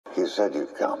You said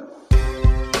you'd come.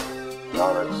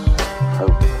 Now let's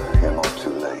hope you're not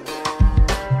too late.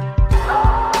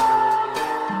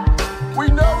 We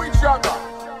know each other.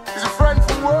 He's a friend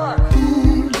from work.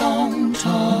 Long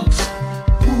talks.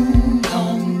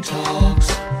 Long talks.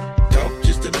 Talk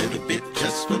just a little bit,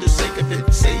 just for the sake of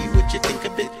it. Say what you think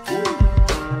of it.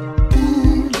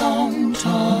 Long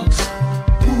talks.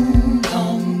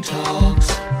 Long talks.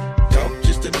 Talk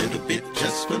just a little bit,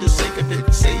 just for the sake of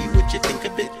it. Say what you think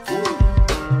of it.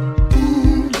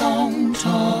 Long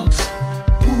talks.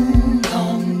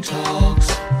 Long talks.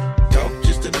 Talk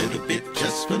just a little bit,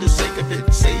 just for the sake of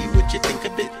it. Say what you think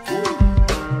of it.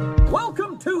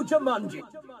 Welcome to Jumanji.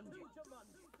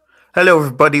 Hello,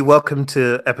 everybody. Welcome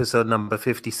to episode number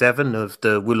 57 of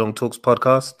the Wulong Talks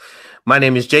podcast. My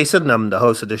name is Jason. I'm the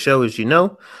host of the show, as you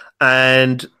know.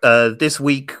 And this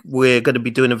week, we're going to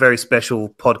be doing a very special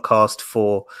podcast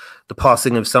for the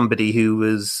passing of somebody who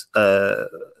was a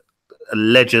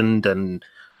legend and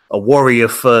a warrior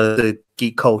for the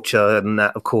geek culture. And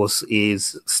that, of course,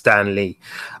 is Stan Lee.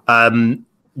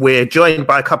 We're joined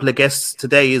by a couple of guests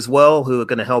today as well who are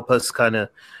going to help us kind of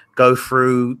go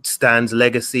through Stan's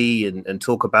legacy and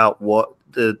talk about what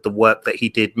the work that he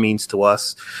did means to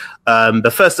us.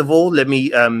 But first of all, let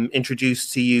me introduce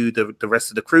to you the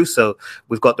rest of the crew. So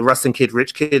we've got the Rustin Kid,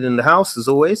 Rich Kid in the house, as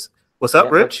always. What's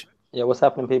up, Rich? Yeah, what's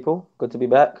happening, people? Good to be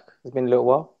back. It's been a little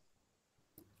while.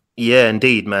 Yeah,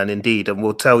 indeed, man, indeed. And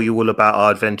we'll tell you all about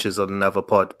our adventures on another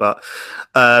pod. But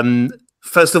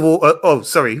first of all,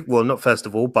 well, not first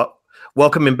of all, but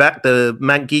welcoming back the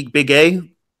Manc Geek, Big A.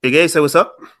 Big A, say what's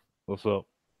up? What's up?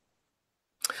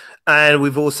 And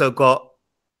we've also got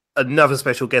another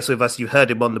special guest with us. You've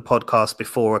heard him on the podcast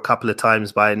before a couple of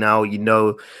times by now. You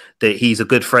know that he's a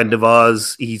good friend of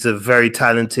ours. He's a very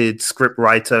talented script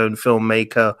writer and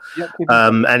filmmaker.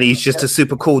 And he's just a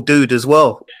super cool dude as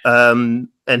well. And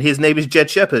his name is Jed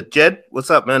Shepherd. Jed,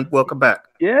 what's up, man? Welcome back.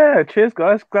 Yeah, cheers,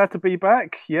 guys. Glad to be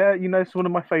back. Yeah, you know, it's one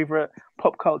of my favorite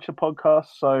pop culture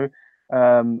podcasts. So,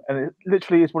 and it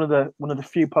literally is one of the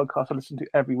few podcasts I listen to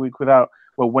every week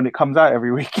when it comes out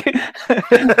every week.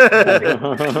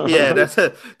 Yeah, that's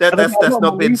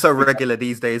not been so regular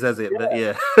these days, has it? But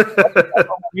yeah,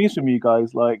 news from you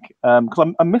guys, like,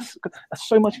 because I miss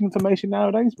so much information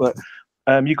nowadays, but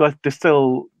you guys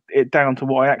distill it down to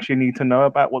what I actually need to know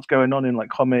about what's going on in like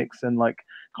comics and like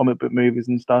comic book movies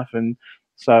and stuff. And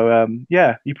so,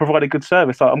 yeah, you provide a good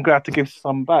service. I'm glad to give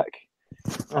some back.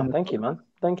 Oh, thank you, man.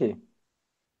 Thank you.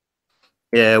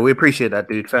 Yeah, we appreciate that,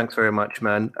 dude. Thanks very much,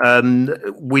 man.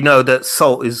 We know that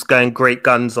Salt is going great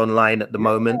guns online at the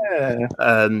moment.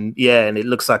 Yeah, and it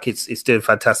looks like it's doing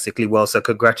fantastically well. So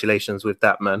congratulations with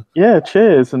that, man. Yeah,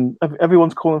 cheers. And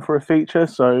everyone's calling for a feature,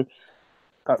 so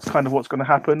that's kind of what's going to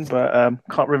happen. But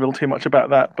can't reveal too much about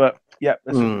that. But yeah,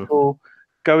 this will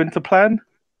go into plan.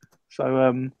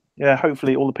 So yeah,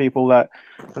 hopefully all the people that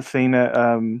have seen it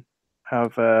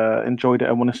have enjoyed it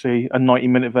and want to see a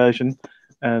 90-minute version.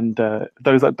 And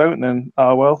those that don't, then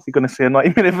well, you're going to see a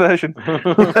 90-minute version.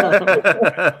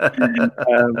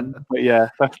 But yeah,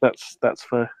 that's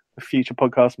for a future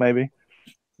podcast, maybe.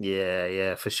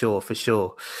 Yeah, for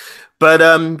sure. But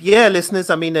yeah,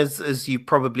 listeners, I mean, as you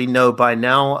probably know by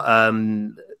now,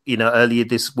 you know, earlier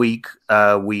this week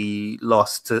we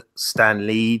lost Stan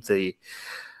Lee, the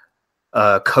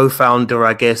co-founder,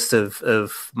 I guess,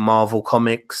 of Marvel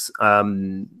Comics.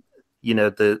 You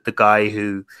know, the guy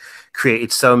who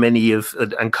created so many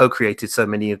and co-created so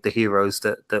many of the heroes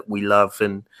that we love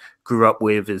and grew up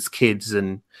with as kids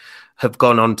and have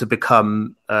gone on to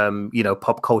become, you know,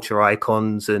 pop culture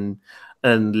icons. And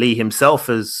Lee himself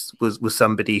was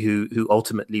somebody who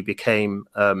ultimately became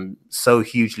so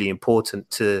hugely important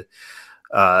to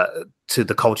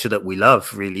the culture that we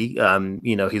love, really.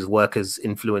 You know, his work has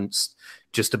influenced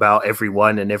just about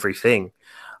everyone and everything.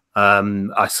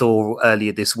 I saw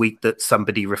earlier this week that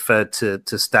somebody referred to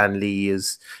Stan Lee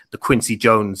as the Quincy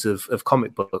Jones of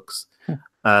comic books.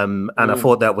 And I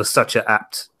thought that was such an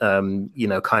apt, you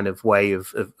know, kind of way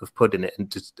of putting it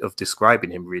and of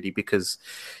describing him, really, because,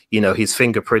 you know, his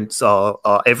fingerprints are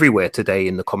everywhere today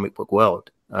in the comic book world.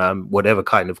 Whatever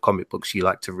kind of comic books you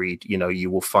like to read, you know,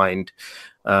 you will find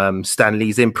Stan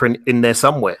Lee's imprint in there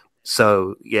somewhere.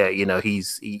 So, yeah, you know, he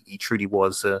truly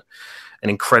was an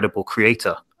incredible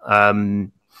creator.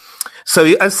 So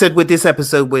as I said, with this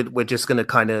episode, we're just going to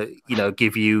kind of, you know,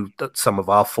 give you some of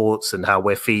our thoughts and how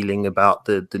we're feeling about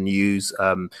the news.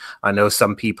 I know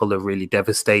some people are really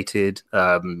devastated.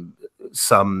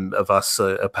 Some of us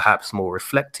are perhaps more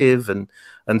reflective, and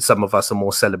some of us are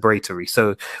more celebratory.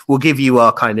 So we'll give you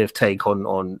our kind of take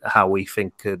on how we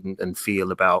think and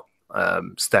feel about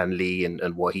Stan Lee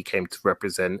and what he came to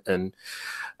represent, and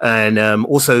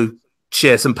also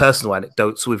share some personal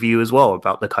anecdotes with you as well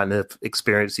about the kind of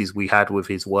experiences we had with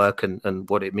his work and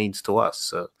what it means to us.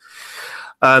 So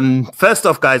first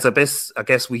off, guys, I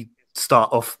guess we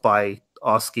start off by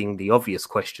asking the obvious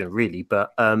question, really,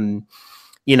 but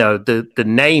you know, the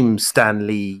name Stan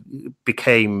Lee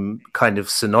became kind of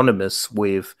synonymous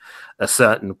with a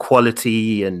certain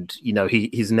quality, and you know,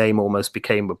 his name almost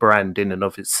became a brand in and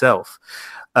of itself.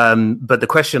 But the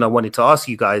question I wanted to ask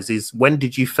you guys is, when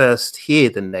did you first hear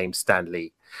the name Stan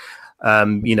Lee?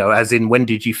 You know, as in, when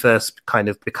did you first kind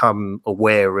of become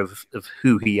aware of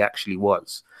who he actually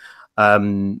was?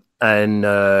 And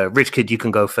Rich Kid, you can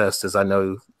go first, as I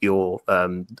know you're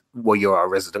our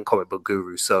resident comic book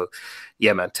guru. So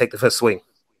yeah, man, take the first swing.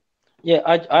 Yeah,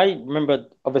 I remember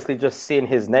obviously just seeing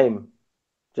his name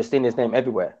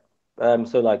everywhere.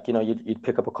 So like, you know, you'd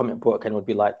pick up a comic book and it would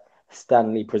be like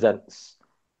Stan Lee Presents.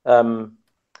 And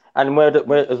where it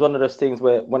was one of those things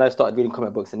where when I started reading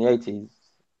comic books in the 80s,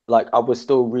 like I was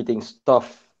still reading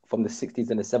stuff from the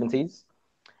 60s and the 70s.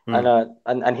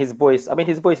 And his voice, I mean,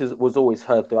 his voice was always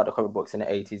heard throughout the comic books in the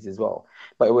 80s as well.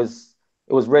 But it was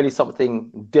really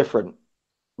something different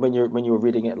when you were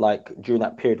reading it, like during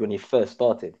that period when he first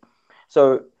started.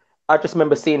 So I just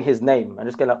remember seeing his name and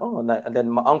just going like, oh, and then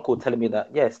my uncle telling me that,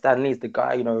 yeah, Stan Lee's the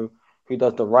guy, you know, who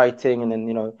does the writing, and then,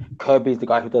 you know, Kirby's the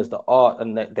guy who does the art,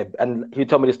 and he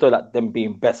told me the story like them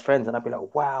being best friends, and I'd be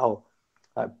like, wow,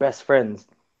 like best friends.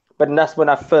 But then that's when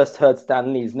I first heard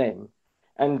Stan Lee's name,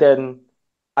 and then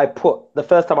the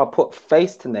first time I put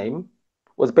face to name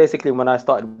was basically when I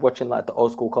started watching like the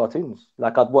old school cartoons.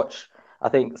 Like I'd watch, I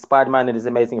think, Spider-Man and His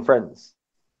Amazing Friends.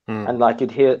 And like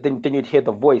you'd hear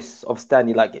the voice of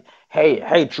Stanley, like,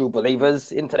 hey, true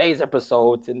believers, in today's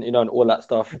episode, and you know, and all that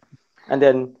stuff. And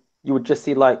then you would just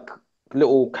see like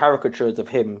little caricatures of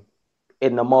him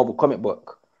in a Marvel comic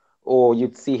book, or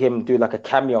you'd see him do like a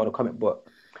cameo in a comic book.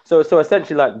 So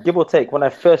essentially, like, give or take, when I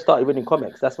first started reading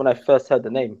comics, that's when I first heard the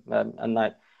name, and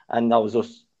I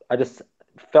just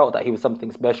felt that he was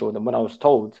something special. And then when I was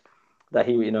told that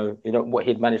he, you know what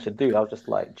he'd managed to do, I was just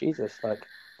like, Jesus, like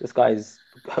this guy's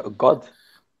God.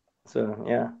 So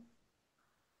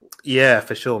yeah,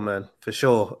 for sure, man, for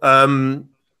sure.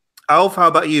 Alf, how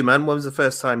about you, man? When was the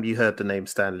first time you heard the name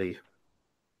Stan Lee?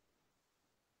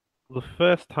 The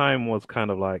first time was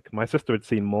kind of like my sister had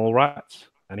seen Mallrats,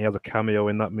 and he has a cameo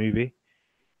in that movie.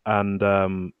 And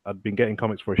I'd been getting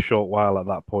comics for a short while at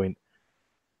that point,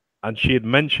 and she had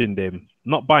mentioned him,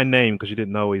 not by name because she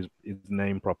didn't know his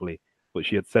name properly, but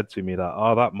she had said to me that,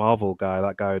 oh, that Marvel guy,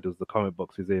 that guy who does the comic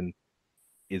books is in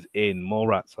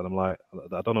Mallrats. And I'm like,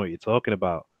 I don't know what you're talking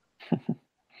about.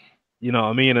 You know what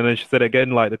I mean? And then she said again,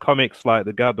 like the comics, like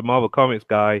the Marvel comics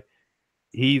guy,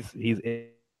 he's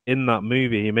in that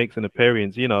movie. He makes an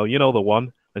appearance, you know the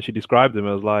one. And she described him.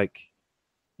 I was like,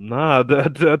 nah, I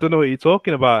don't know what you're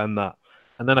talking about in that.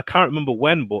 And then I can't remember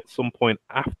when, but some point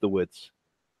afterwards,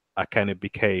 I kind of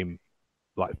became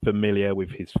like familiar with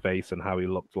his face and how he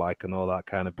looked like and all that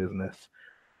kind of business.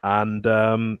 And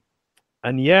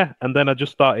yeah, and then I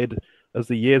just started, as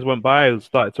the years went by, I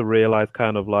started to realize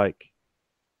kind of like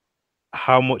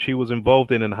how much he was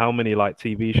involved in and how many like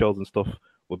TV shows and stuff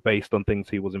were based on things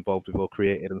he was involved with or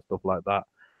created and stuff like that.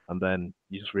 And then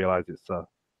you just realize it's a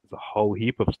whole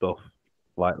heap of stuff,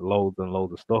 like loads and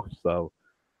loads of stuff. So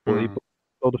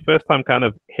the first time kind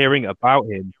of hearing about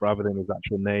him rather than his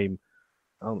actual name,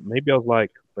 maybe I was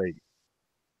like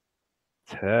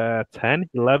 10,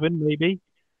 11, maybe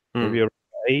around that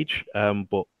age.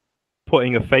 But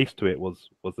putting a face to it was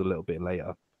a little bit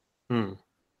later.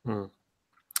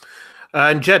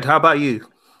 And Jed, how about you?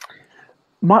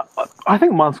 I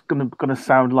think mine's gonna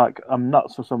sound like I'm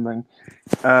nuts or something.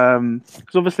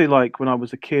 Because obviously, like when I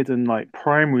was a kid in like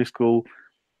primary school,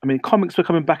 I mean, comics were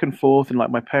coming back and forth, and like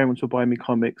my parents were buying me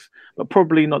comics, but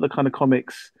probably not the kind of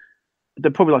comics. They're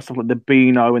probably like stuff like the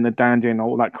Beano and the Dandy and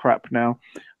all that crap now.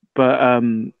 But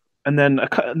and then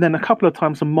a couple of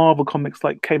times some Marvel comics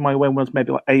like came my way when I was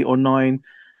maybe like 8 or 9, and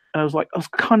I was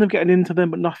kind of getting into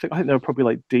them, but nothing. I think they were probably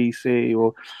like DC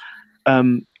or.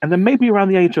 And then maybe around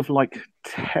the age of like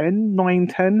 9,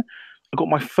 10, I got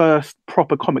my first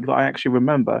proper comic that I actually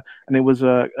remember, and it was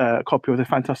a copy of the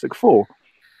Fantastic Four.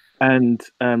 And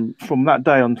from that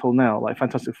day until now, like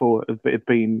Fantastic Four have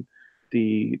been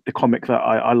the comic that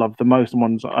I love the most, the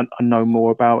ones I know more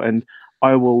about, and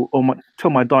I will till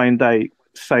my dying day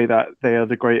say that they are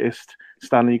the greatest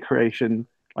Stan Lee creation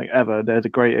like ever. They're the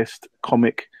greatest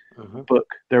comic book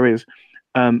there is.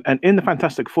 And in the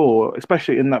Fantastic Four,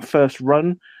 especially in that first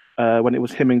run, when it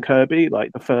was him and Kirby,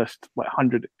 like the first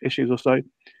 100 issues or so,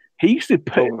 He used to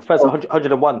put first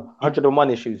 101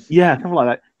 issues. Yeah, something like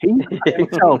that. He used to put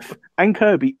himself and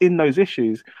Kirby in those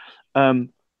issues.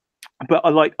 But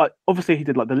obviously he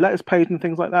did like the letters page and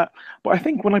things like that. But I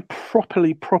think when I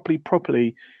properly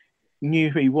knew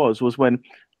who he was when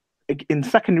in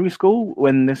secondary school,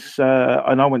 when this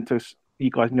and I went to,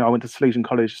 you guys know, I went to Salesian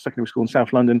College secondary school in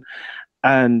South London,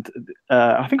 and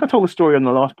I think I told the story on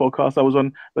the last podcast I was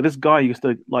on, but this guy used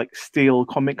to like steal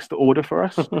comics to order for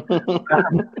us.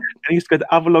 And he used to go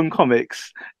to Avalon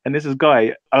Comics, and this is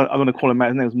guy, I'm going to call him out,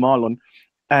 his name was Marlon,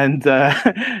 and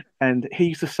and he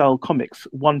used to sell comics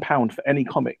 £1 for any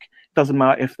comic. Doesn't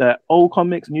matter if they're old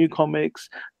comics, new comics,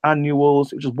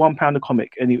 annuals. It was just £1 a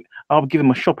comic, and I would give him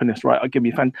a shopping list. Right, I'd give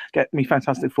me get me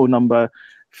Fantastic Four number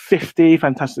 50,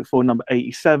 Fantastic Four number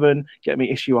 87, get me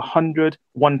issue 100,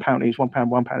 £1 each,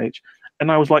 £1 each.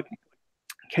 And I was like,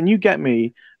 can you get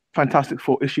me Fantastic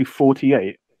Four issue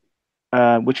 48,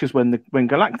 which is when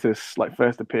Galactus like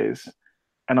first appears?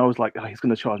 And I was like, oh, he's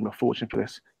going to charge me a fortune for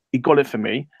this. He got it for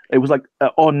me. It was like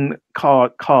on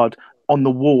card on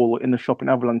the wall in the shop in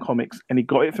Avalon Comics, and he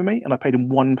got it for me, and I paid him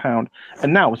 £1.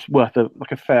 And now it's worth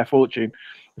like a fair fortune,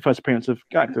 the first appearance of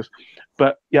Galactus.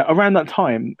 But yeah, around that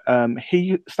time,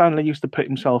 Stanley used to put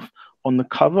himself on the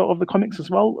cover of the comics as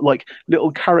well, like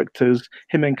little characters,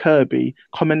 him and Kirby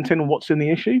commenting on what's in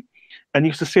the issue, and you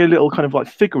used to see a little kind of like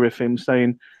figure of him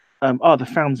saying, "Oh, the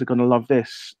fans are going to love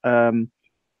this.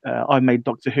 I made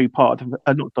Doctor Who part of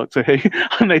not Doctor Who.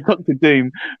 I made Doctor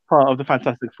Doom part of the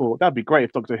Fantastic Four." That'd be great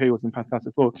if Doctor Who was in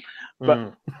Fantastic Four.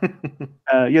 But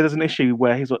yeah, there's an issue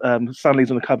where he's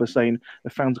Stanley's on the cover saying the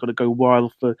fans got to go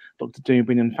wild for Doctor Doom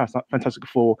being in Fantastic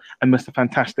Four, and Mr.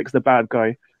 Fantastic's the bad guy.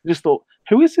 I just thought,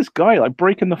 who is this guy? Like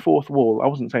breaking the fourth wall. I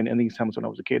wasn't saying it in these terms when I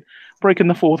was a kid. Breaking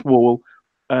the fourth wall,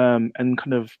 and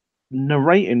kind of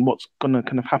narrating what's gonna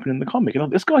kind of happen in the comic. You know,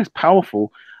 this guy's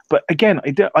powerful. But again,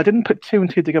 I didn't put two and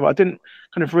two together. I didn't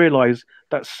kind of realize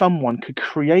that someone could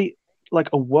create like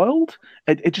a world.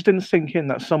 It just didn't sink in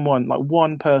that someone, like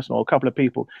one person or a couple of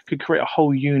people, could create a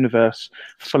whole universe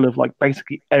full of like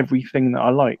basically everything that I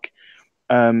like.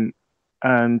 And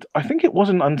I think it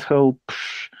wasn't until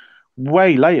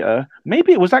way later,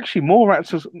 maybe it was actually more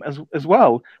rats as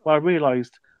well, where I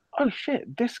realized, oh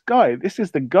shit, this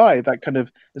is the guy that kind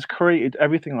of has created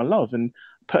everything I love and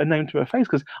put a name to a face.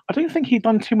 Because I don't think he'd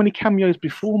done too many cameos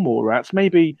before Mallrats.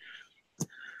 Maybe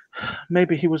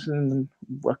he was in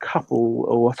a couple,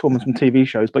 or I saw him in some TV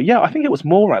shows. But yeah, I think it was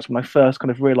Mallrats when I first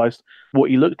kind of realized what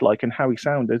he looked like and how he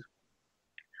sounded.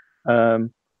 But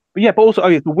also,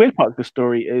 the weird part of the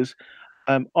story is,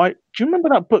 do you remember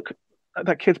that book,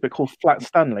 that kid's book called Flat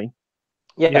Stanley?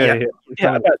 Yeah.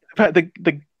 About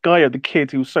the guy or the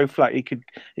kid who was so flat he could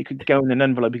go in an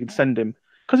envelope, he could send him.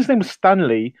 Because his name was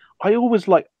Stanley, I always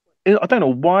I don't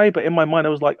know why, but in my mind I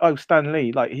was like, oh, Stan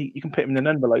Lee, like you can put him in an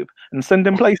envelope and send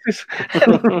him places.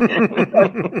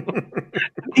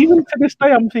 Even to this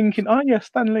day, I'm thinking, oh yeah,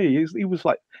 Stan Lee. He was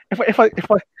like, if I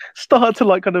start to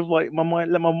like kind of like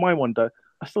let my mind wander,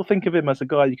 I still think of him as a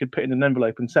guy you could put in an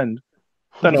envelope and send.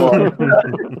 Don't know why.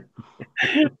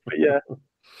 But yeah.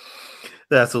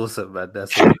 That's awesome, man.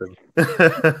 That's awesome.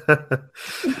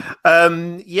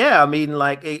 Yeah, I mean,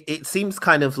 like it seems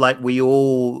kind of like we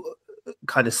all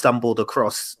kind of stumbled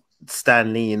across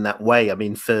Stan Lee in that way. I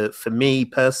mean, for me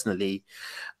personally,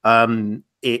 I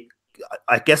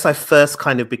guess I first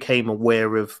kind of became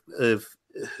aware of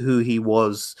who he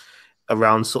was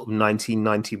around sort of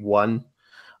 1991.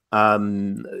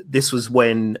 This was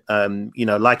when,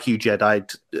 like you, Jed,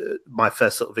 my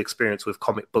first sort of experience with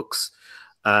comic books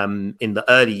in the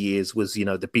early years was,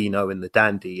 the Beano and the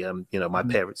Dandy. My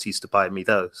parents used to buy me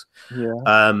those.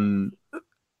 Yeah.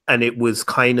 And it was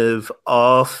kind of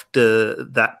after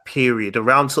that period,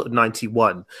 around sort of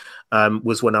 91,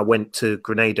 was when I went to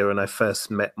Grenada and I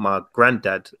first met my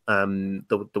granddad,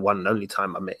 the one and only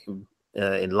time I met him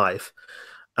in life.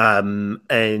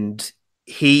 And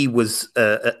he was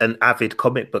an avid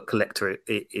comic book collector.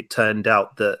 It turned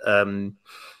out that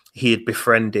he had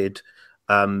befriended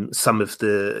some of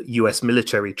the US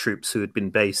military troops who had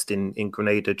been based in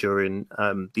Grenada during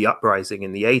the uprising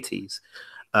in the 80s.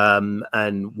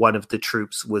 And one of the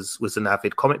troops was an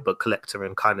avid comic book collector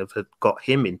and kind of had got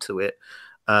him into it.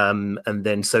 And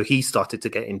then so he started to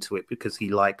get into it because he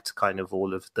liked kind of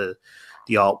all of the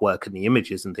artwork and the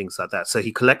images and things like that. So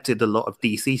he collected a lot of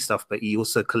DC stuff, but he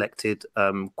also collected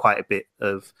quite a bit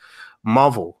of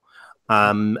Marvel.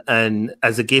 And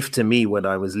as a gift to me, when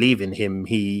I was leaving him,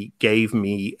 he gave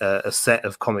me a set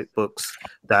of comic books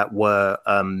that were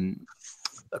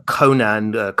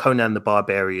Conan the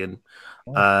Barbarian,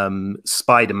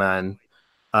 Spider-Man,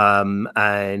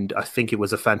 and I think it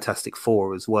was a Fantastic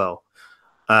Four as well.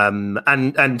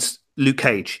 and Luke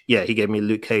Cage. Yeah, he gave me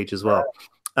Luke Cage as well.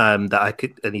 That I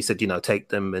could, and he said, take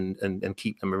them and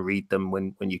keep them and read them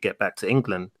when you get back to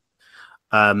England.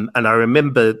 And I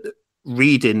remember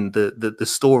reading the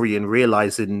story and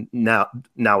realizing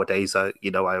nowadays, I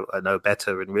know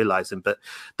better and realizing, but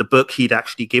the book he'd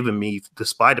actually given me, the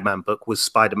Spider-Man book, was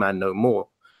Spider-Man No More.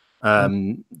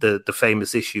 The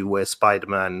famous issue where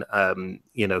Spider-Man,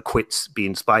 quits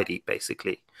being Spidey,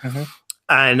 basically.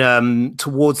 And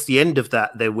towards the end of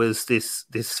that, there was this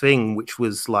thing which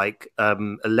was like a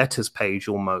letters page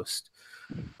almost,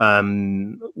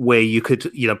 where you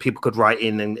could, people could write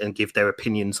in and give their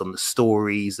opinions on the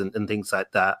stories and things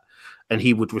like that. And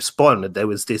he would respond. And there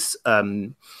was this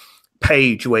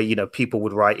page where, people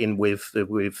would write in with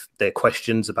their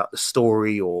questions about the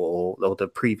story or the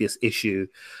previous issue.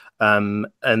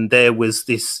 And there was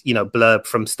this, blurb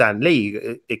from Stan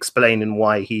Lee explaining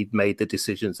why he'd made the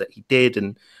decisions that he did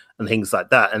and things like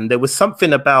that. And there was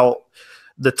something about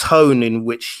the tone in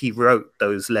which he wrote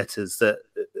those letters that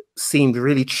seemed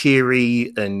really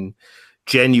cheery and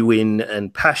genuine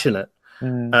and passionate.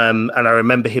 And I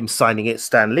remember him signing it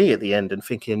Stan Lee at the end and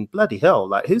thinking, bloody hell,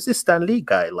 like, who's this Stan Lee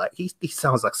guy? Like, he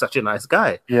sounds like such a nice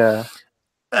guy. Yeah.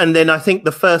 And then I think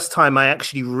the first time I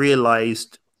actually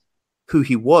realized who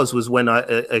he was when I,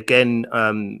 again,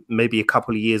 maybe a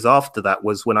couple of years after that,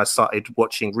 was when I started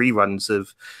watching reruns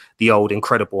of the old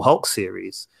Incredible Hulk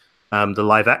series, the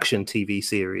live action TV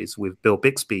series with Bill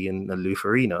Bixby and Lou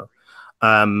Ferrigno.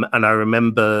 And I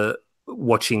remember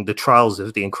watching the trials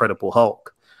of the Incredible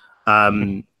Hulk.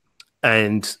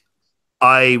 And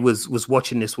I was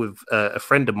watching this with a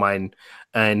friend of mine,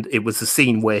 and it was the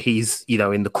scene where he's,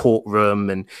 in the courtroom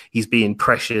and he's being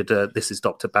pressured. This is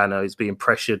Dr. Banner. He's being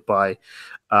pressured by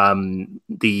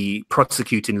the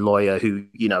prosecuting lawyer who,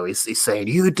 is saying,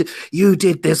 you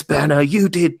did this, Banner, you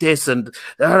did this, and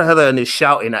is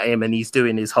shouting at him, and he's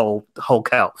doing his whole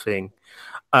Hulk out thing.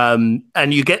 And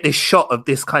you get this shot of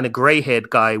this kind of grey-haired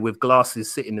guy with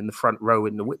glasses sitting in the front row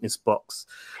in the witness box,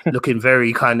 looking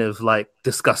very kind of like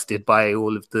disgusted by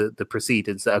all of the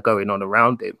proceedings that are going on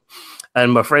around him.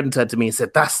 And my friend turned to me and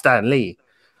said, "That's Stan Lee."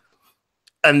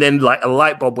 And then like a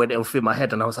light bulb went off in my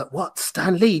head, and I was like, "What?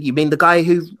 Stan Lee? You mean the guy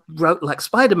who wrote like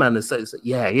Spider-Man?" And so it's like,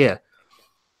 yeah.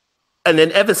 And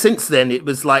then ever since then, it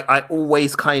was like I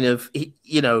always kind of,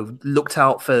 looked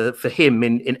out for him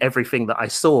in everything that I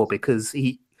saw, because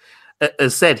he,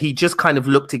 as said, he just kind of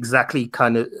looked exactly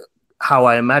kind of how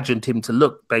I imagined him to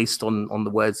look based on the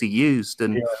words he used.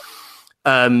 And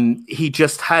he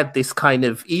just had this kind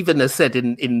of, even as said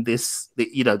in this,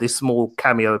 this small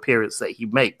cameo appearance that he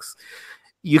makes,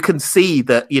 you can see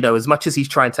that, as much as he's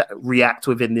trying to react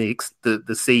within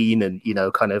the scene and,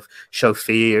 kind of show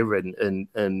fear and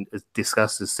as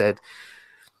discussed has said,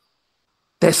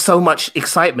 there's so much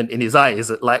excitement in his eyes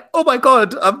that like, oh my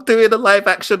God, I'm doing a live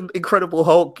action Incredible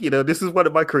Hulk. This is one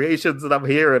of my creations and I'm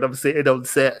here and I'm sitting on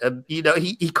set, and,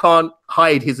 he can't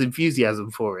hide his enthusiasm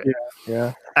for it.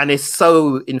 Yeah. And it's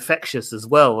so infectious as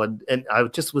well. And I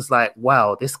just was like,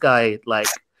 wow, this guy, like,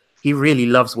 he really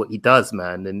loves what he does,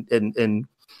 man. And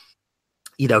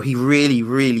he really,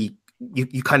 really,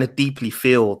 you kind of deeply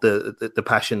feel the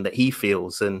passion that he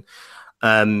feels. And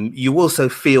you also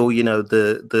feel,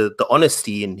 the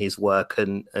honesty in his work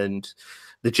and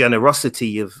the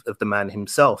generosity of the man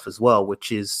himself as well,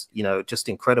 which is, just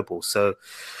incredible. So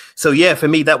yeah, for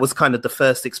me, that was kind of the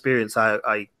first experience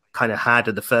I kind of had,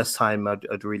 and the first time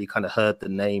I'd really kind of heard the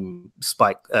name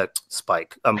Spike.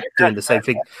 I'm doing the same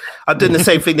thing. I'm doing the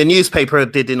same thing the newspaper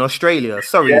did in Australia.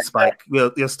 Sorry, Spike,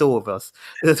 you're still with us.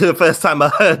 It's the first time I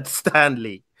heard Stan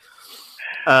Lee.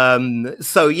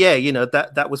 So yeah,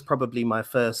 that was probably my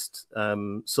first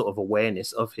sort of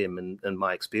awareness of him and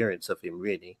my experience of him,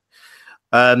 really.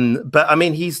 But I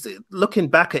mean, he's looking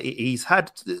back at it, he's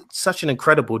had such an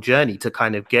incredible journey to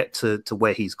kind of get to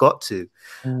where he's got to.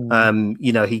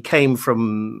 He came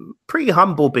from pretty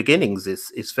humble beginnings,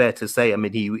 it's fair to say. I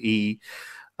mean, he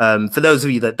for those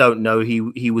of you that don't know,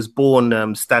 he was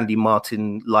born Stanley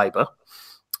Martin Leiber.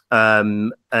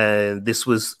 This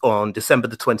was on December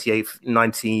the 28th,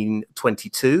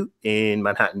 1922 in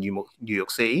Manhattan, New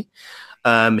York City.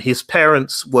 His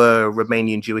parents were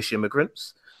Romanian Jewish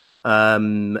immigrants.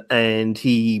 And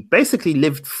he basically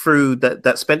lived through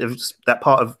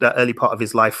that early part of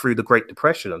his life through the Great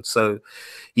Depression. And so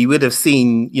he would have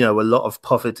seen, a lot of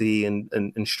poverty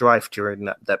and strife during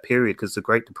that period, because the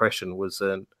Great Depression was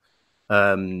an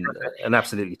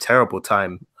absolutely terrible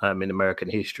time in American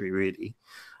history, really.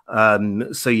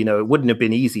 So, it wouldn't have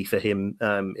been easy for him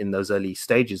in those early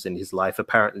stages in his life.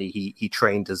 Apparently, he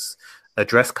trained as a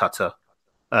dress cutter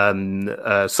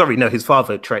Sorry, no, his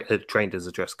father had trained as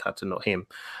a dress cutter, not him.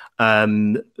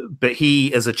 But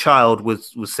he, as a child,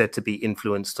 was said to be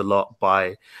influenced a lot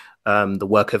by the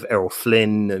work of Errol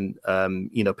Flynn, and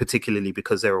particularly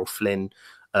because Errol Flynn,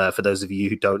 for those of you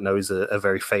who don't know, is a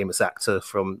very famous actor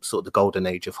from sort of the golden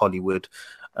age of Hollywood.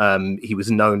 He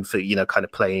was known for kind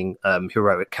of playing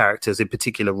heroic characters, in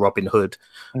particular Robin Hood.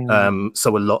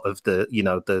 So a lot of the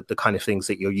the kind of things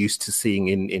that you're used to seeing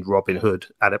in Robin Hood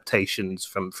adaptations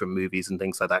from movies and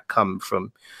things like that come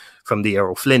from the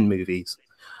Errol Flynn movies.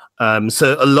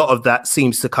 So a lot of that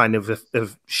seems to kind of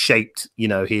have shaped,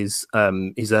 his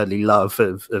early love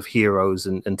of heroes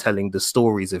and telling the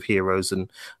stories of heroes and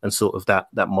sort of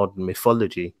that modern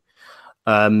mythology.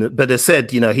 But as said,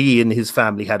 he and his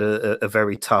family had a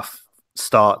very tough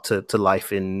start to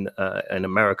life in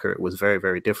America. It was very,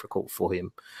 very difficult for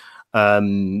him.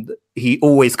 He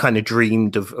always kind of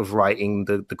dreamed of writing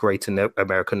the great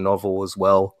American novel as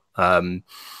well,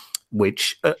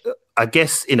 which I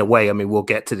guess in a way, I mean, we'll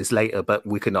get to this later, but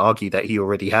we can argue that he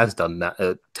already has done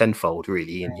that tenfold,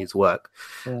 really, in his work.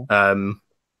 Yeah.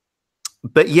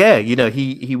 But yeah,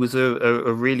 he was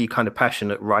a really kind of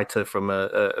passionate writer from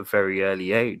a very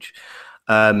early age.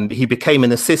 He became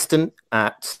an assistant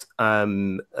at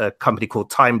a company called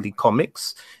Timely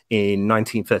Comics in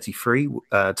 1933.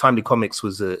 Timely Comics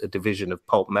was a division of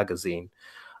Pulp magazine.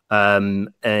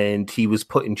 And he was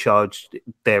put in charge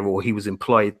there, or he was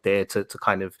employed there to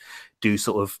kind of do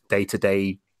sort of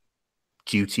day-to-day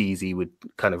duties. He would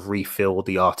kind of refill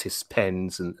the artist's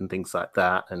pens and things like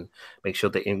that, and make sure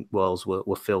the ink wells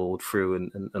were filled through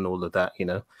and all of that,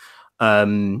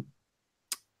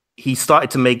 He started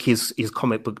to make his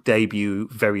comic book debut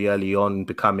very early on,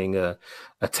 becoming a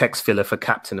text filler for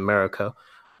Captain America.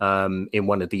 In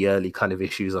one of the early kind of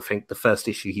issues. I think the first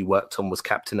issue he worked on was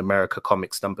Captain America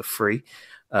Comics number 3,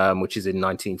 which is in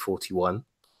 1941.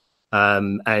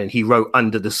 And he wrote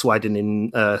under the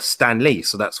pseudonym Stan Lee.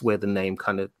 So that's where the name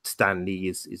kind of Stan Lee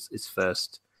is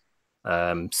first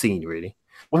seen, really.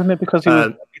 Wasn't it because he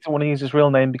didn't want to use his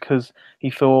real name because he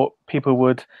thought people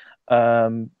would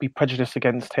be prejudiced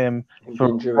against him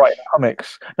for writing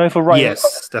comics? No, for writing. Yes,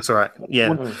 comics. That's right.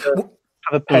 Yeah.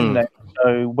 Have a pen name,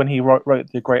 so when he wrote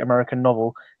the great American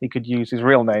novel, he could use his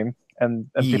real name, and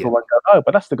people would go, "Oh,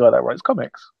 but that's the guy that writes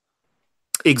comics."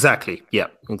 Exactly. Yeah,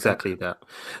 exactly that.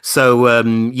 So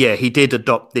he did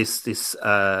adopt this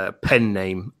pen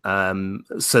name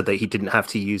so that he didn't have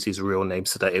to use his real name,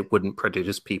 so that it wouldn't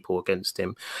prejudice people against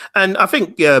him. And I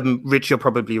think Rich, you're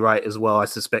probably right as well. I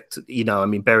suspect, I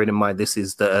mean, bearing in mind this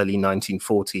is the early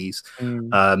 1940s.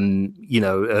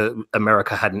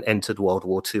 America hadn't entered World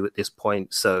War II at this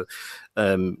point, so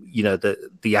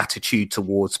the attitude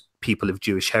towards people of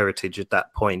Jewish heritage at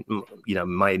that point,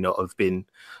 may not have been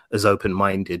as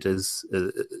open-minded as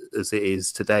it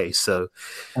is today. So,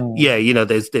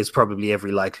 there's probably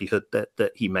every likelihood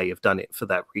that he may have done it for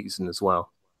that reason as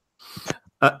well.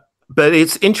 But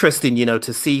it's interesting,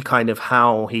 to see kind of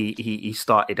how he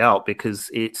started out, because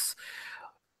it's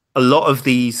a lot of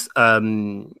these, a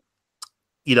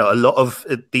lot of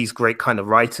these great kind of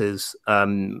writers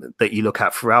that you look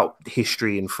at throughout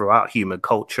history and throughout human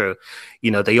culture,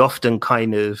 they often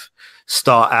kind of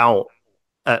start out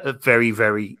at very,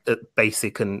 very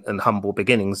basic and humble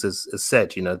beginnings, as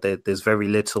said. There's very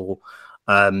little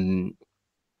in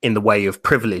the way of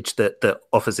privilege that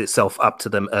offers itself up to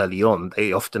them early on.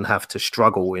 They often have to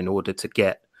struggle in order to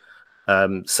get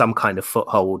some kind of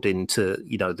foothold into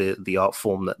the art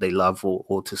form that they love,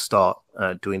 or to start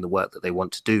doing the work that they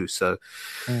want to do. So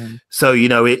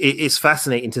it's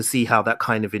fascinating to see how that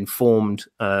kind of informed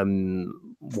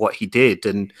what he did.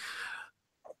 And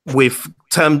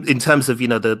in terms of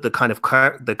the kind of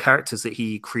the characters that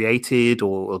he created,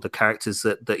 or the characters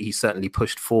that he certainly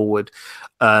pushed forward,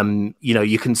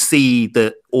 you can see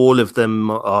that all of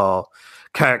them are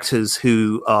characters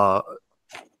who are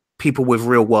people with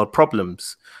real world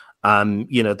problems.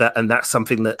 That's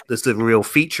something that's the real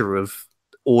feature of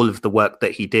all of the work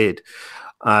that he did,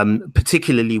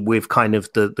 particularly with kind of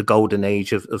the golden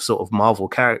age of sort of Marvel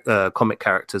comic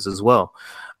characters as well.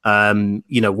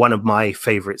 One of my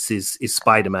favorites is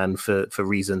Spider-Man for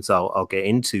reasons I'll get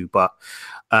into, but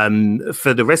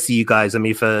for the rest of you guys, I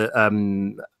mean, for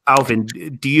Alvin,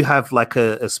 do you have like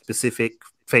a specific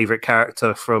favorite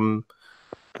character from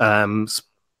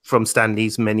Stan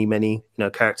Lee's many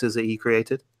characters that he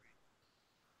created?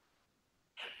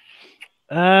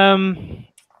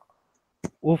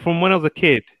 Well, from when I was a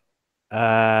kid,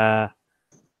 the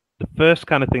first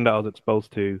kind of thing that I was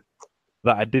exposed to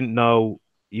that I didn't know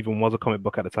even was a comic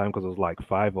book at the time, because I was like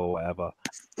 5 or whatever,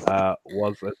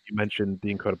 was, as you mentioned,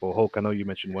 The Incredible Hulk. I know you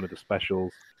mentioned one of the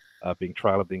specials. being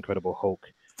Trial of the Incredible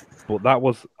Hulk. But that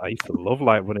was, I used to love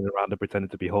like running around and pretending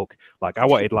to be Hulk. Like I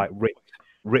wanted like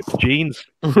ripped jeans.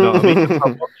 You know what I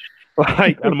mean?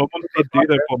 Like, and my mum did do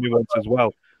them for me once as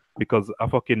well because I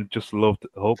fucking just loved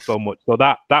Hulk so much. So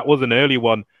that was an early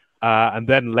one, and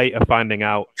then later finding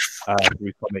out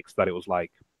through comics that it was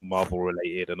like Marvel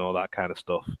related and all that kind of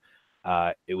stuff.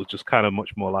 It was just kind of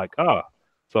much more like,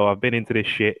 so I've been into this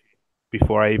shit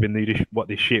before I even knew what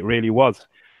this shit really was.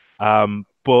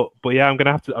 But yeah, I'm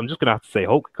just gonna have to say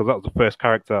Hulk because that was the first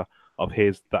character of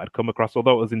his that I'd come across,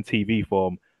 although it was in TV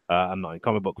form and not in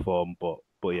comic book form. But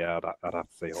yeah, I'd have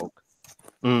to say Hulk.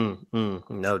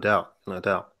 No doubt.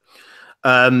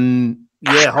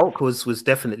 Yeah, Hulk was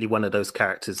definitely one of those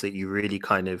characters that you really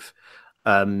kind of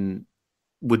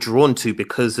were drawn to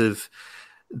because of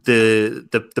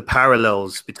the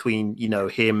parallels between, you know,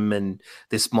 him and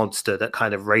this monster that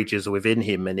kind of rages within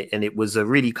him, and it was a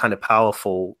really kind of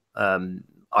powerful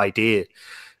idea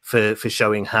for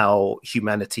showing how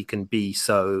humanity can be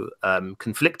so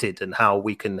conflicted and how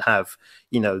we can have,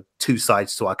 you know, two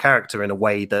sides to our character in a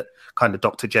way that kind of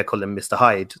Dr. Jekyll and Mr.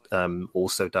 Hyde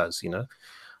also does, you know.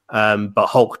 But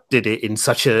Hulk did it in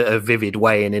such a vivid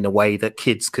way and in a way that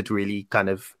kids could really kind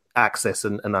of access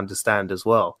and understand as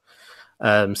well.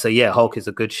 So yeah, Hulk is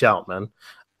a good shout, man.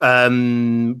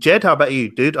 Jed, how about you,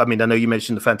 dude? I mean, I know you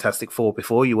mentioned the Fantastic Four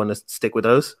before. You want to stick with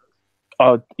those?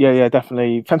 Oh yeah,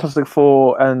 definitely. Fantastic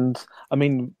Four, and I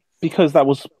mean, because that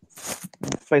was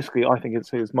basically, I think it's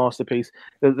his masterpiece.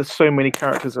 There's so many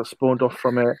characters that spawned off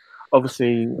from it.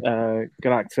 Obviously,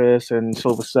 Galactus and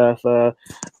Silver Surfer,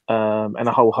 and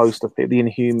a whole host of people. The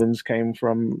Inhumans came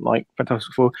from like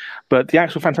Fantastic Four, but the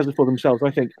actual Fantastic Four themselves,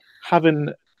 I think, having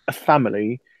a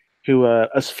family who are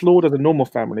as flawed as a normal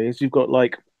family is. You've got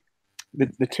like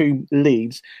the two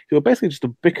leads who are basically just a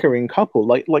bickering couple,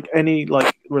 like any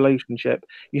like relationship.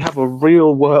 You have a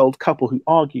real world couple who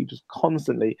argue just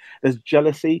constantly. There's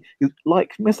jealousy.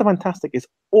 Like Mr. Fantastic is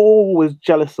always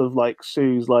jealous of like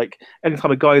Sue's. Like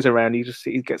anytime a guy's around, he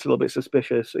gets a little bit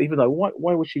suspicious. Even though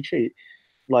why would she cheat?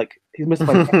 Like he's Mr.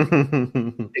 Fantastic.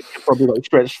 It could probably like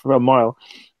stretch for a mile.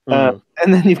 And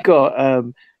then you've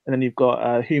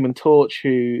got Human Torch,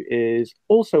 who is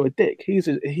also a dick. He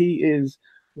is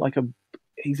like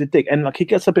he's a dick, and like he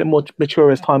gets a bit more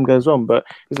mature as time goes on, but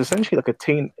he's essentially like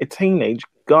a teenage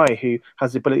guy who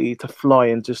has the ability to fly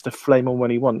and just to flame on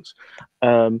when he wants.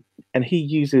 And he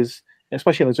uses,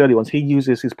 especially in those early ones, he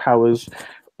uses his powers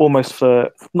almost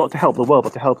for not to help the world,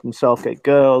 but to help himself get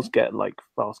girls, get like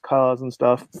fast cars and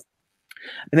stuff.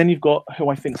 And then you've got who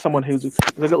I think someone who's a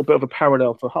little bit of a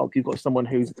parallel for Hulk. You've got someone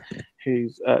who's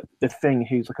the Thing,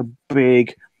 who's like a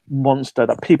big monster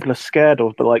that people are scared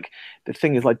of, but like the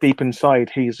Thing is like deep inside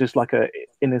he's just like a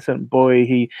innocent boy.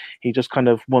 He just kind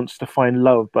of wants to find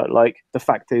love, but like the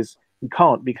fact is he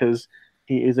can't because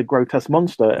he is a grotesque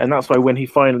monster. And that's why when he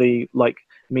finally like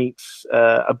meets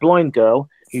a blind girl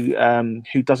who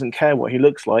doesn't care what he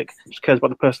looks like, just cares about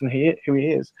the person who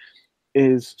he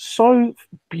is so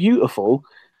beautiful.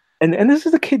 And this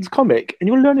is a kid's comic, and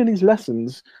you're learning these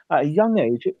lessons at a young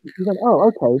age. You're like, oh,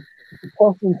 okay, the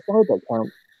person inside that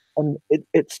counts. And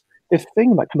it's this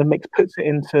thing that kind of puts it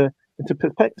into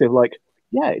perspective. Like,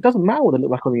 yeah, it doesn't matter what they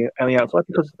look like on the outside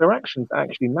because their actions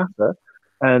actually matter.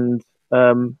 And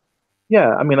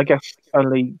yeah, I mean, I guess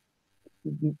only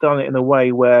done it in a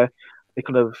way where they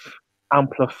kind of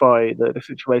amplify the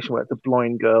situation where it's a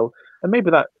blind girl, and maybe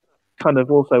that kind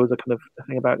of also is a kind of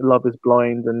thing about love is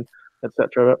blind and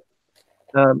etc.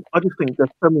 I just think there's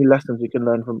so many lessons you can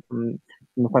learn from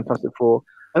the Fantastic Four.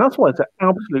 And that's why it's an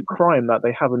absolute crime that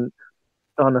they haven't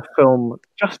done a film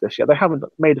justice yet. They haven't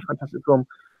made a Fantastic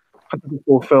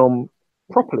Four film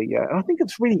properly yet. And I think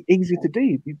it's really easy to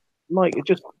do. They've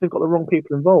got the wrong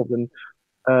people involved, and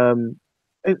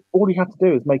all you have to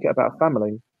do is make it about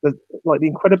family. Like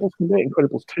the Incredibles can do it.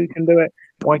 Incredibles 2 can do it.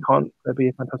 Why can't there be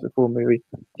a Fantastic Four movie?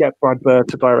 Get Brad Bird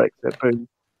to direct it. Boom.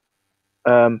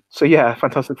 So yeah,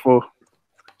 Fantastic Four.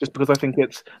 Just because I think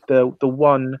it's the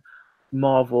one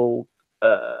Marvel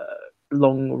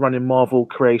long-running Marvel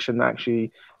creation that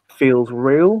actually feels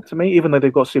real to me, even though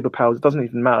they've got superpowers. It doesn't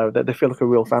even matter. They feel like a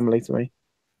real family to me.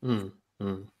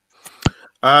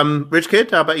 Rich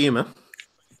Kid, how about you, man?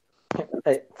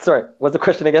 Hey, sorry, what's the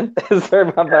question again? Sorry,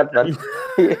 my bad, man.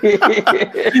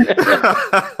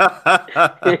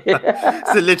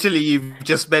 So literally, you've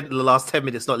just spent the last 10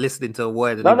 minutes not listening to a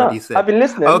word anybody said. I've been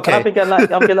listening. Okay. I've been like,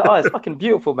 oh, it's fucking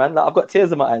beautiful, man. Like, I've got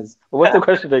tears in my eyes. But what's the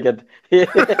question again?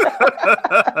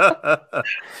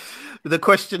 The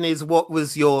question is, what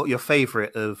was your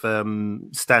favorite of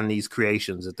Stan Lee's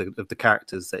creations of the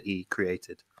characters that he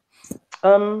created?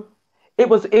 It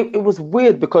was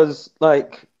weird because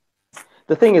like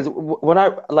the thing is, when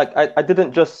I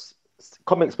didn't just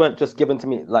comics weren't just given to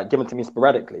me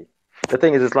sporadically. The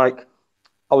thing is, it's like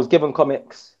I was given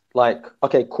comics like,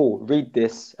 okay, cool, read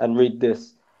this and read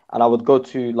this, and I would go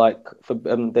to like for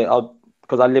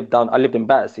because I lived in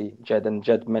Battersea, Jed, and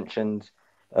Jed mentioned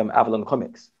Avalon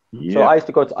Comics. So Yeah. I used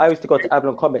to go to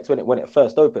Avalon Comics when it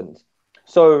first opened.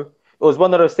 So it was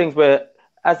one of those things where,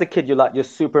 as a kid, you're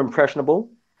super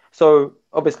impressionable. So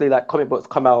obviously, like comic books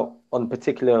come out on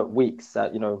particular weeks,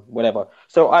 whatever.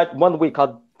 So one week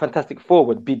Fantastic Four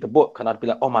would beat the book, and I'd be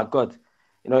like, oh my god,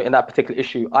 in that particular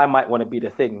issue, I might want to be the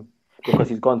Thing because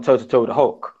he's gone toe to toe with the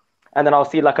Hulk. And then I'll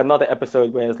see like another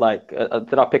episode where it's like,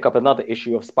 then I'll pick up another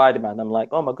issue of Spider-Man. I'm like,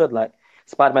 oh my god, like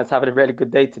Spider-Man's having a really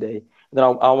good day today. And then I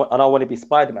want to be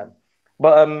Spider-Man.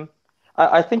 But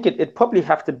I think it'd probably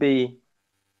have to be,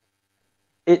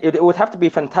 it would have to be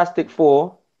Fantastic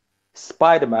Four,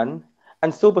 Spider-Man,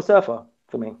 and Silver Surfer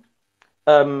for me.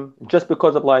 Just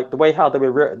because of like the way how they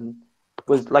were written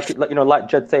was like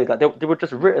Jed says, like they were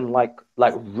just written like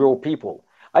real people.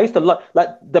 I used to like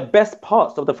the best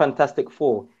parts of the Fantastic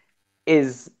Four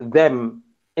is them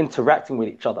interacting with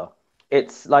each other.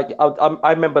 It's like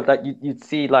I remember that you'd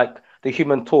see like the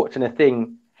Human Torch and a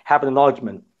Thing having an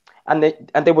argument, and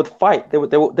they would fight. They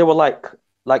were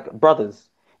like brothers,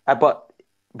 but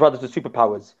brothers with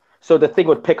superpowers. So the Thing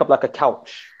would pick up like a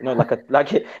couch, and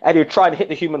he'd try and hit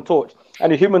the Human Torch,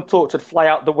 and the Human Torch would fly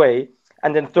out the way,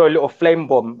 and then throw a little flame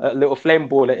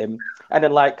ball at him, and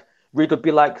then like Reed would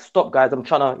be like, "Stop, guys! I'm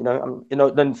trying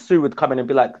to, Then Sue would come in and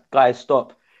be like, "Guys,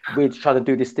 stop! Reed's trying to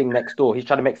do this thing next door. He's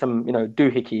trying to make some,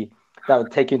 doohickey that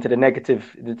would take you into the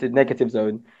negative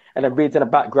zone." And then Reed's in the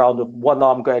background with one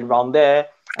arm going around there,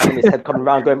 and then his head coming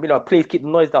around, going, "Please keep the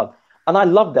noise down." And I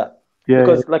love that. Yeah,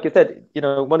 because, like you said,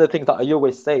 one of the things that I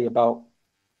always say about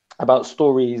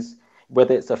stories,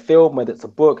 whether it's a film, whether it's a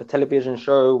book, a television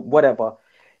show, whatever,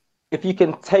 if you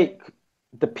can take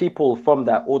the people from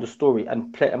that or the story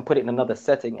and put it in another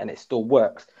setting and it still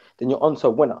works, then you're onto a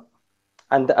winner.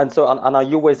 And I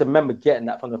always remember getting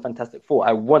that from the Fantastic Four.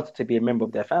 I wanted to be a member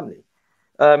of their family.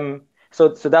 So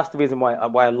that's the reason why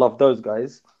I love those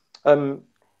guys.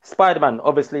 Spider-Man,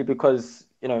 obviously, because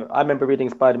I remember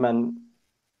reading Spider-Man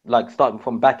like starting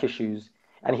from back issues,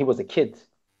 and he was a kid.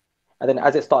 And then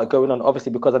as it started going on,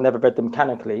 obviously because I never read them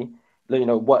mechanically,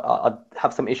 I'd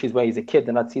have some issues where he's a kid,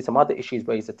 and I'd see some other issues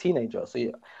where he's a teenager.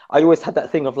 So I always had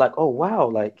that thing of like, oh wow,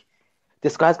 like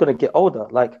this guy's gonna get older.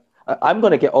 Like I'm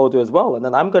gonna get older as well, and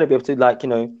then I'm gonna be able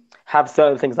to have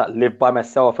certain things like live by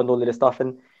myself and all of this stuff,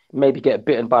 and maybe get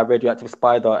bitten by a radioactive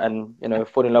spider and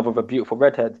fall in love with a beautiful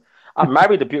redhead. I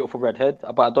married a beautiful redhead,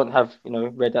 but I don't have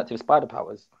radioactive spider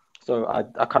powers. So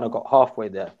I kind of got halfway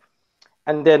there.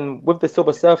 And then with the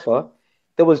Silver Surfer,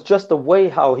 there was just the way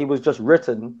how he was just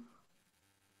written,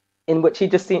 in which he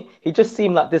just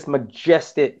seemed like this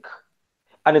majestic,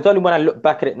 and it's only when I look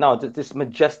back at it now, this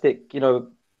majestic,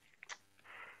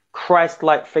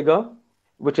 Christ-like figure,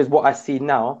 which is what I see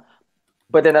now.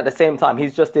 But then at the same time,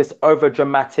 he's just this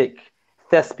over-dramatic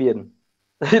thespian,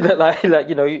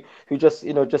 who just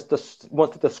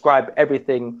wants to describe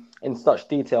everything in such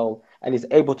detail, and he's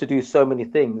able to do so many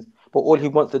things. But all he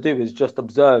wants to do is just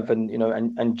observe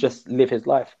and just live his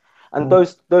life. And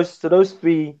those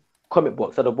three comic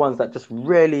books are the ones that just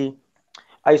really,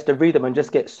 I used to read them and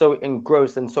just get so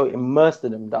engrossed and so immersed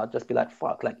in them that I'd just be like,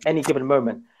 fuck, like any given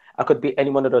moment, I could be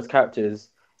any one of those characters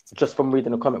just from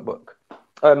reading a comic book.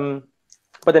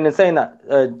 But then in saying that,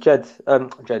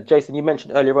 Jason, you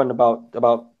mentioned earlier on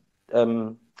about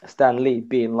Stan Lee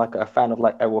being like a fan of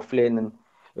like Errol Flynn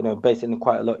and basing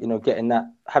quite a lot,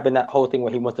 having that whole thing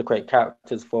where he wants to create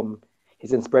characters from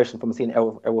his inspiration from seeing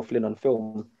Errol Flynn on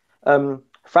film.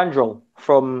 Fandral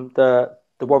from the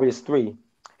Warriors 3,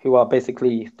 who are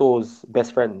basically Thor's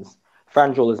best friends.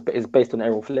 Fandral is based on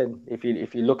Errol Flynn. If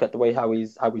you look at the way how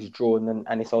he's drawn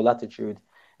and his whole attitude,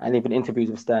 and even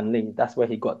interviews with Stan Lee, that's where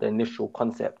he got the initial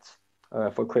concept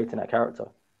for creating that character.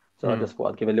 So I just thought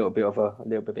I'd give a little bit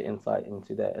of insight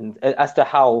into that, and as to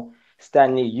how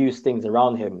Stan Lee used things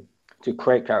around him to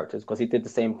create characters, because he did the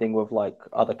same thing with like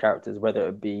other characters, whether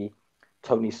it be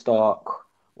Tony Stark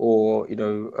or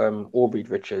or Reed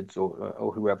Richards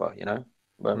or whoever,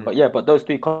 But those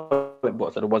three comic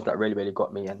books are the ones that really, really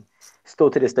got me, and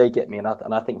still to this day get me. And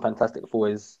I think Fantastic Four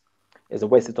is a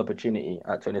wasted opportunity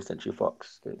at 20th Century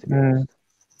Fox. To be honest.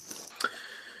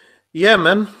 Yeah,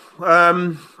 man.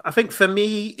 I think for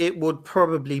me, it would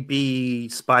probably be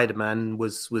Spider-Man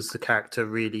was the character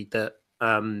really that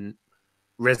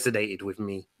resonated with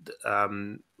me.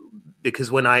 Because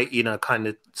when I, kind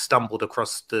of stumbled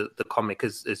across the comic,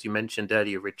 as you mentioned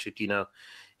earlier, Richard,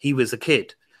 he was a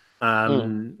kid.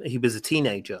 He was a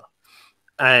teenager.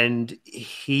 and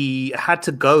he had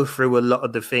to go through a lot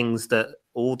of the things that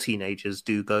all teenagers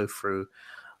do go through.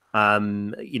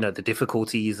 You know, the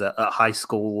difficulties at high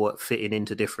school, fitting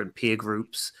into different peer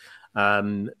groups.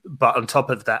 But on top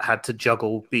of that, had to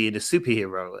juggle being a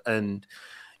superhero. And,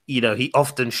 you know, he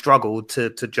often struggled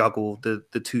to juggle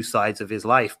the two sides of his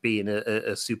life, being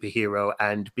a superhero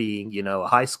and being, you know, a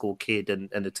high school kid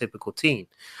and a typical teen.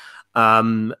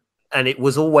 And it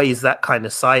was always that kind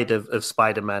of side of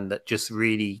Spider-Man that just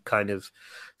really kind of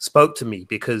spoke to me,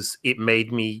 because it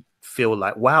made me feel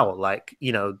like, wow, like,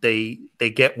 you know, they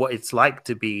get what it's like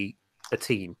to be a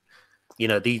teen. You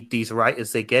know, these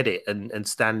writers, they get it, and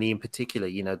Stan Lee in particular,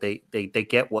 you know, they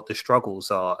get what the struggles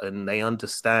are, and they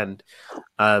understand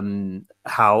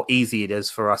how easy it is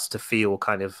for us to feel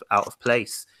kind of out of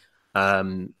place.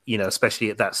 You know,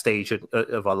 especially at that stage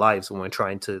of our lives when we're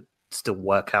trying to still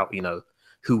work out, you know,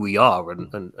 who we are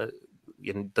and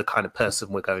the kind of person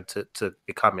we're going to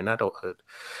become in adulthood.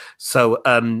 So,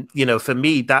 you know, for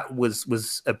me, that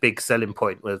was a big selling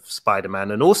point with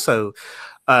Spider-Man. And also,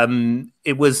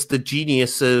 it was the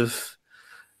genius of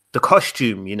the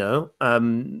costume, you know,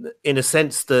 in a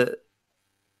sense that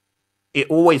it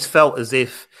always felt as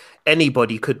if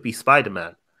anybody could be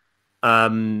Spider-Man.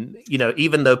 You know,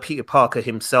 even though Peter Parker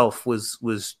himself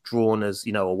was drawn as,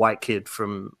 you know, a white kid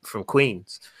from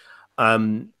Queens,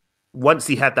 once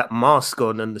he had that mask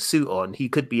on and the suit on, he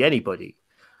could be anybody.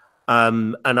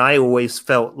 And I always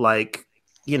felt like,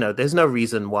 you know, there's no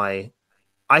reason why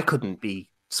I couldn't be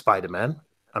Spider-Man.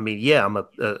 I mean, yeah, I'm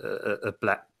a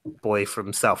black boy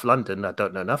from South London. I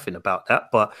don't know nothing about that,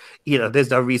 but, you know, there's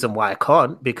no reason why I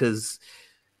can't, because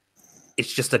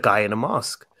it's just a guy in a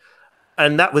mask.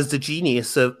 And that was the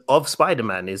genius of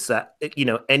Spider-Man, is that, you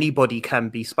know, anybody can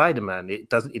be Spider-Man. It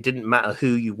didn't matter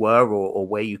who you were or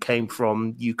where you came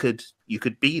from. You could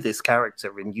be this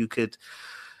character, and you could,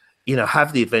 you know,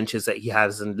 have the adventures that he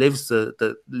has and live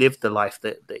the life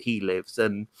that he lives.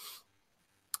 And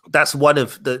that's one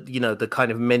of the, you know, the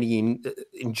kind of many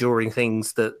enduring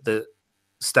things that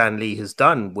Stan Lee has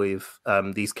done with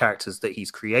these characters that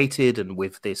he's created, and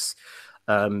with this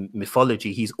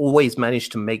mythology. He's always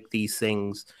managed to make these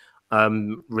things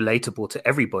relatable to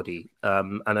everybody.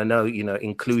 And I know, you know,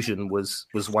 inclusion was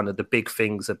one of the big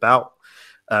things about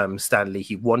Stan Lee.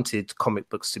 He wanted comic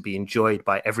books to be enjoyed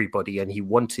by everybody, and he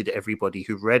wanted everybody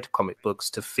who read comic books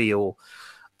to feel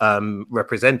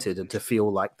represented, and to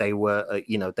feel like they were,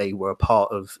 you know, they were a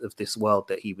part of this world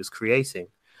that he was creating.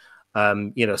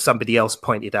 You know, somebody else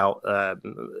pointed out,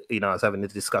 you know, I was having a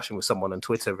discussion with someone on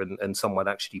Twitter, and someone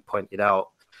actually pointed out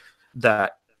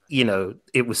that, you know,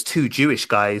 it was two Jewish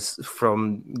guys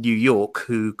from New York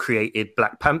who created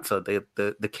Black Panther,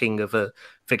 the king of a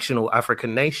fictional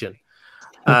African nation.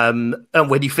 And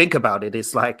when you think about it,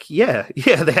 it's like, yeah,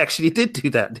 they actually did do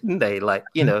that, didn't they? Like,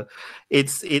 you know,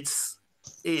 it's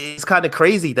kind of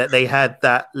crazy that they had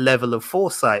that level of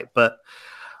foresight. But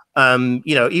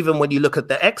you know, even when you look at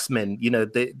the X-Men, you know,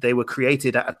 they were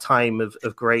created at a time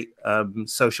of great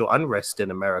social unrest in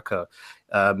America.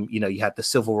 You know, you had the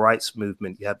civil rights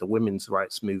movement, you had the women's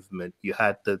rights movement, you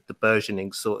had the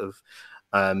burgeoning sort of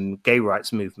gay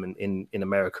rights movement in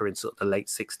America in sort of the late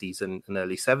 60s and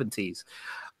early 70s.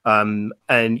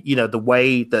 And, you know, the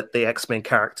way that the X-Men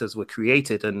characters were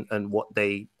created and what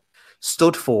they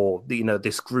stood for, you know,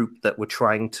 this group that were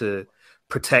trying to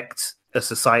protect a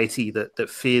society that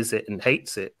fears it and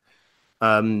hates it,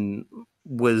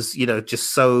 was, you know,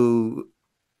 just so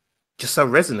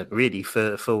resonant, really,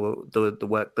 for the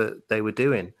work that they were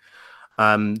doing.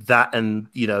 That, and,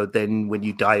 you know, then when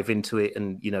you dive into it,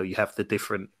 and, you know, you have the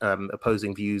different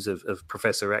opposing views of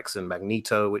Professor X and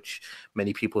Magneto, which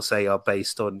many people say are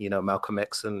based on, you know, Malcolm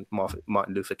X and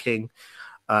Martin Luther King.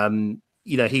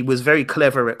 You know, he was very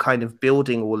clever at kind of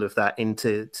building all of that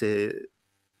into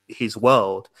his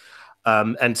world.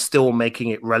 And still making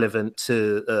it relevant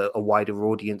to a wider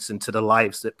audience and to the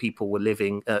lives that people were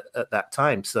living at that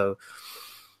time. So,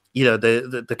 you know,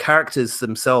 the characters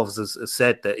themselves, as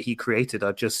said, that he created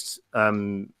are just,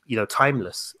 you know,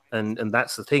 timeless. And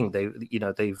that's the thing.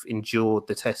 They've endured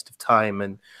the test of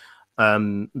time,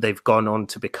 and they've gone on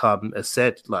to become, as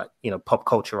said, like, you know, pop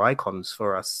culture icons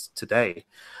for us today.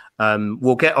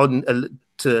 We'll get on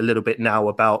to a little bit now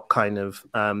about kind of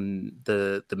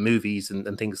the movies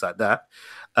and things like that.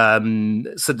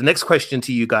 So the next question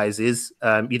to you guys is,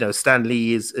 you know, Stan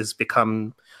Lee has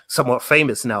become somewhat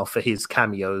famous now for his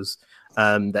cameos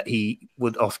that he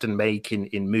would often make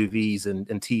in movies and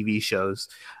TV shows.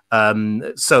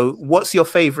 So what's your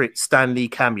favorite Stan Lee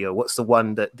cameo? What's the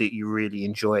one that you really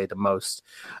enjoy the most?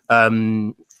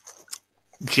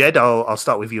 Jed, I'll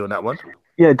start with you on that one.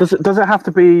 Yeah, does it have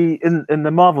to be in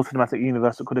the Marvel Cinematic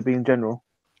Universe, or could it be in general?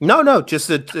 No, just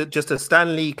a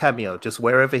Stan Lee cameo, just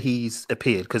wherever he's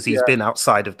appeared, because he's been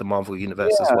outside of the Marvel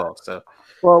universe as well. So,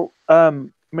 well, I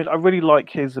mean, I really like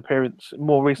his appearance,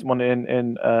 more recent one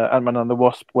in Ant-Man and the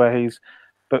Wasp, where he's,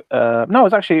 but no,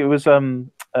 it was Guardians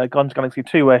of the Galaxy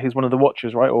 2, where he's one of the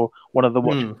Watchers, right, or one of the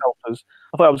Watchers helpers.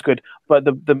 I thought that was good, but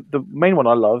the main one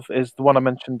I love is the one I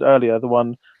mentioned earlier, the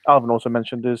one Alvin also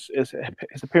mentioned, is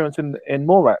his appearance in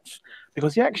Mallrats,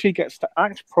 because he actually gets to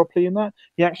act properly in that.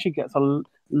 He actually gets a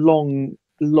long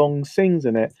scenes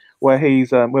in it where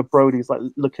he's where Brody's like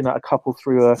looking at a couple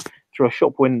through a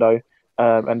shop window,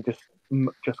 and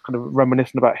just kind of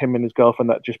reminiscing about him and his girlfriend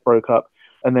that just broke up,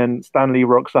 and then Stanley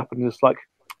rocks up and just like,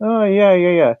 oh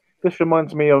yeah. This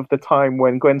reminds me of the time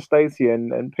when Gwen Stacy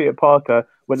and Peter Parker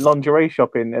went lingerie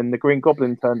shopping and the Green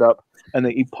Goblin turned up and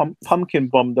then he pumpkin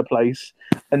bombed the place.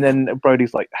 And then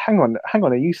Brody's like, hang on,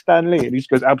 are you Stan Lee? And he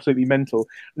just goes absolutely mental.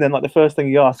 And then like the first thing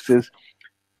he asks is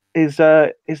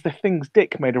the Thing's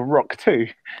dick made of rock too?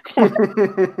 It's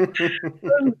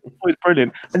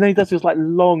brilliant. And then he does this like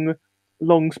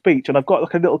long speech, and I've got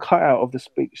like a little cutout of the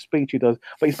speech he does,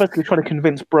 but he's basically trying to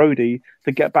convince Brody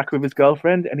to get back with his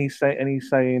girlfriend, and he's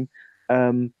saying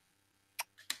that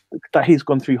he's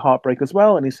gone through heartbreak as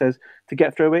well, and he says to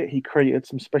get through it he created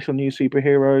some special new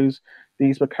superheroes.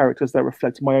 These were characters that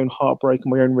reflected my own heartbreak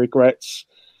and my own regrets.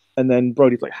 And then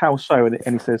Brody's like, how so? And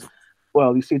he says,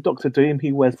 well, you see, Dr. Doom,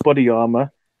 he wears body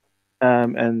armor,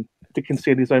 and to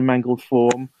conceal his own mangled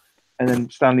form. And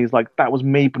then Stanley's like, that was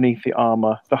me beneath the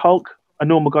armor. The Hulk, a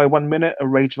normal guy 1 minute, a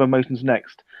rage of emotions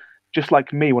next. Just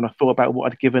like me when I thought about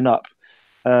what I'd given up.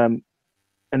 And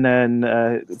then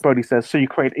Brody says, so you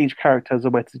create each character as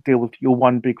a way to deal with your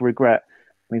one big regret.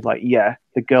 And he's like, yeah,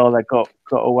 the girl that got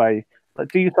away. Like,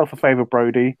 do yourself a favor,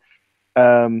 Brody.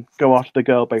 Go after the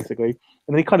girl, basically. And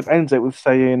then he kind of ends it with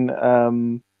saying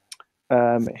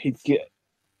I'd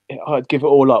give it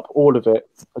all up, all of it,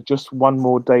 for just one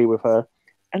more day with her.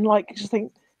 And like, I just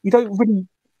think you're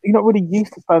not really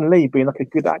used to Stan Lee being like a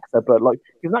good actor, but like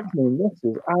his acting in this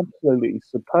is absolutely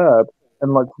superb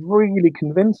and like really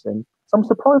convincing. So I'm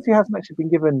surprised he hasn't actually been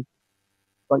given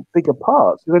like bigger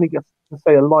parts. He only gets to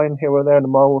say a line here or there in the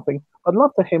Marvel thing. I'd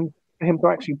love for him to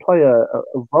actually play a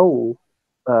role,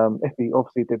 if he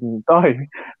obviously didn't die.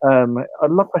 I'd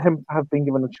love for him to have been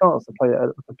given a chance to play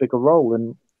a bigger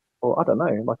role or I don't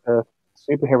know, like a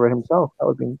superhero himself. That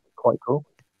would be quite cool.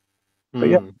 But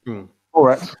yeah, all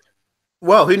right.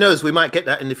 Well, who knows? We might get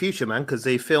that in the future, man, because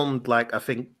they filmed like I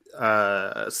think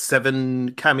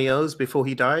 7 cameos before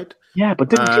he died. Yeah, but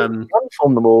didn't James Gunn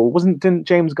film them all? Didn't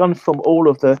James Gunn film all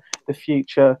of the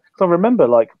future? Because I remember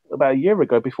like about a year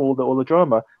ago, before all the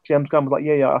drama, James Gunn was like,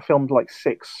 yeah, I filmed like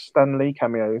 6 Stan Lee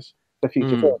cameos for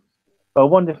future films. So I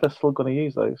wonder if they're still going to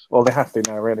use those. Well, they have to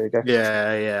now, really, I guess.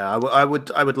 Yeah. I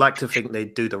would like to think they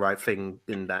do the right thing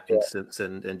in that instance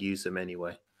and use them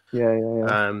anyway.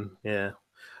 Yeah.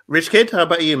 Rich Kid, how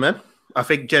about you, man? I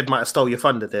think Jed might have stole your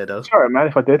thunder there, though. Sorry, man,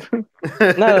 if I did.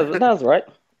 No, that's right.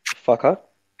 Fucker.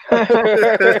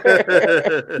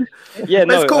 Yeah,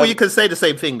 no, it's cool. You can say the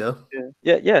same thing, though.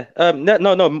 Yeah.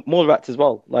 No, Mallrats as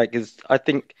well. Like, I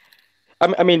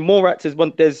mean, Mallrats is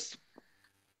one. There's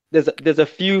a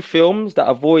few films that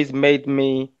have always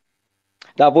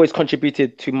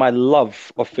contributed to my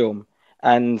love of film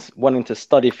and wanting to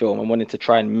study film and wanting to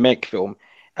try and make film.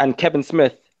 And Kevin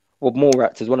Smith, well,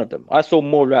 Mallrats is one of them. I saw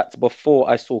Mallrats before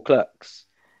I saw Clerks.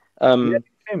 Hey,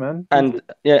 man. And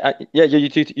you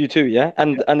too, yeah.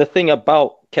 And the thing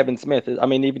about Kevin Smith is, I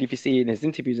mean, even if you see in his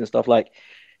interviews and stuff, like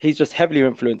he's just heavily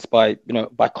influenced by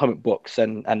comic books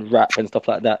and rap and stuff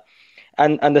like that.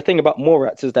 And the thing about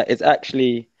Mallrats is that it's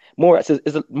actually Mallrats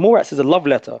is a love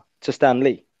letter to Stan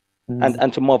Lee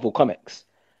and to Marvel Comics.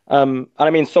 And I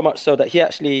mean so much so that he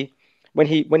actually, when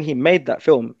he made that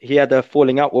film, he had a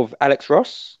falling out with Alex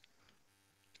Ross.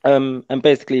 And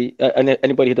basically, and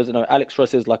anybody who doesn't know, Alex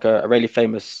Ross is like a really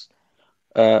famous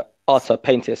painter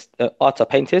artist.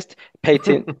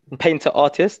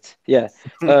 Yeah.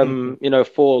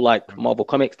 For like Marvel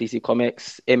Comics, DC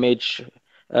Comics, Image,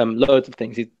 loads of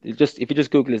things. If you just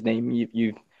Google his name,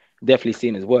 you've definitely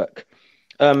seen his work.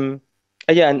 And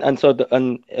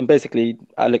basically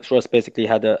Alex Ross basically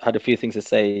had a few things to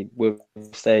say with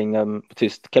saying to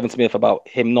Kevin Smith about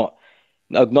him not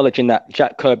acknowledging that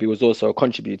Jack Kirby was also a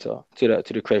contributor to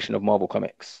the creation of Marvel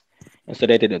Comics, and so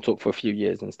they didn't talk for a few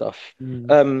years and stuff.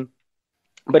 But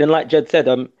then, like Jed said,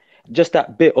 just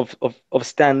that bit of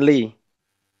Stan Lee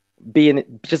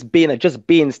being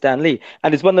Stan Lee,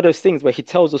 and it's one of those things where he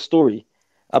tells a story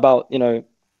about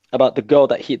the girl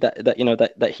that he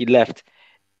left,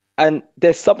 And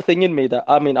there's something in me that,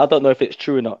 I mean, I don't know if it's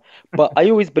true or not, but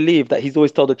I always believe that he's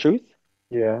always told the truth.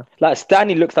 Yeah. Like Stan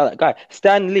Lee looks like that guy.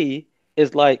 Stan Lee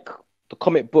is like the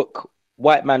comic book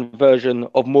white man version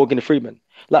of Morgan Freeman.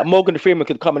 Like Morgan Freeman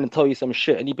could come in and tell you some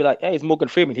shit, and you'd be like, "Hey, it's Morgan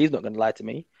Freeman. He's not gonna lie to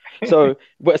me." So,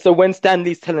 so when Stan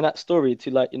Lee's telling that story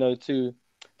to like to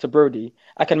Brody,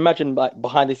 I can imagine like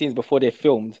behind the scenes before they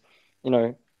filmed, you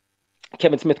know,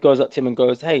 Kevin Smith goes up to him and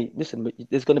goes, "Hey, listen,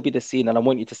 there's going to be this scene, and I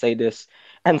want you to say this."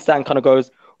 And Stan kind of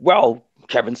goes, "Well,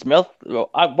 Kevin Smith,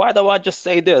 why do I just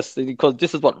say this? Because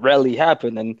this is what rarely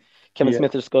happened." And Kevin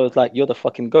Smith just goes like, "You're the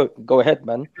fucking goat. Go ahead,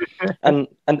 man." and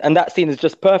that scene is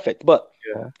just perfect. But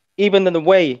even in the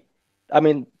way, I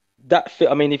mean,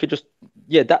 I mean, if you just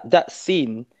that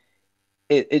scene,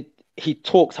 he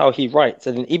talks how he writes,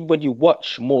 and even when you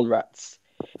watch Mallrats,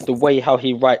 the way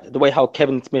how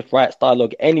Kevin Smith writes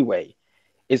dialogue anyway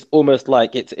is almost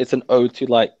like it's an ode to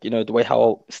like the way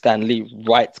how Stan Lee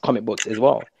writes comic books as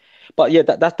well. But yeah,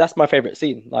 that's my favorite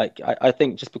scene. Like I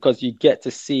think just because you get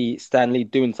to see Stan Lee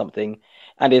doing something,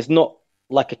 and it's not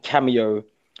like a cameo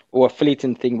or a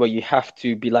fleeting thing where you have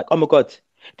to be like, oh my god,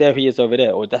 there he is over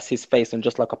there, or that's his face on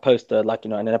just like a poster, like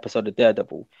in an episode of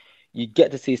Daredevil. You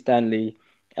get to see Stan Lee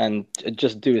and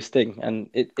just do his thing, and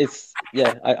it's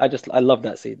I love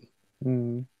that scene.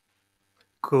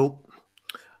 Cool.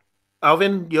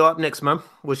 Alvin, you're up next, man.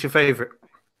 What's your favorite?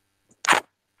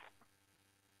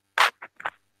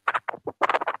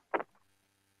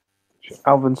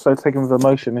 Alvin's so taken with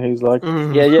emotion. He's like,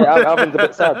 Alvin's a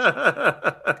bit sad.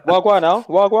 Wagwan now,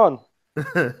 Wagwan.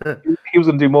 He was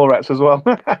going to do more rats as well.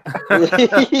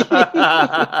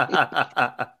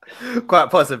 Quite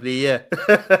possibly, yeah.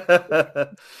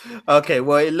 Okay,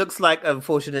 well, it looks like,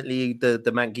 unfortunately,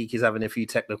 the Manc Geek is having a few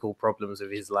technical problems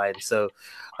with his line, so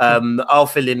I'll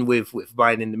fill in with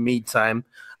mine in the meantime.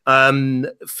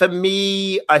 For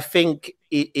me, I think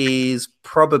it is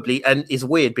probably, and it's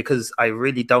weird because I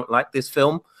really don't like this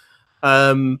film,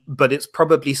 but it's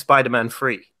probably Spider-Man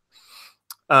 3.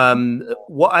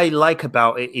 What I like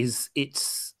about it is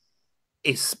its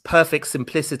perfect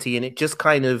simplicity, and it just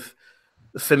kind of,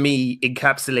 for me,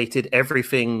 encapsulated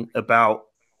everything about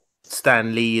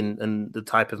Stan Lee and the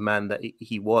type of man that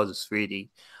he was,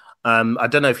 really. I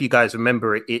don't know if you guys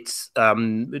remember it. It's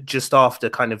just after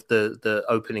kind of the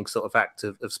opening sort of act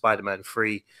of Spider-Man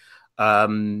 3.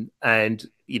 And,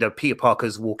 Peter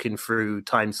Parker's walking through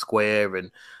Times Square,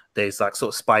 and there's like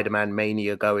sort of Spider-Man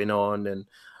mania going on. And,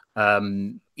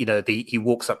 he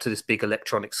walks up to this big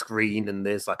electronic screen, and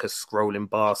there's like a scrolling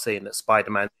bar saying that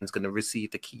Spider-Man is going to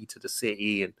receive the key to the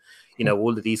city, and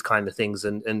all of these kind of things.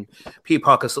 And Peter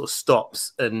Parker sort of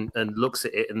stops and looks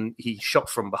at it, and he's shot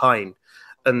from behind,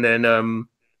 and then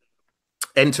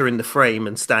entering the frame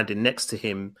and standing next to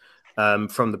him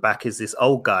from the back is this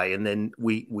old guy, and then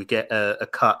we get a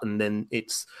cut, and then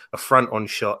it's a front-on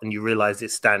shot, and you realize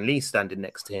it's Stan Lee standing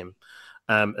next to him.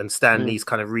 And Stan Lee's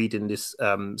kind of reading this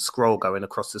scroll going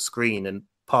across the screen, and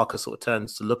Parker sort of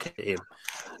turns to look at him,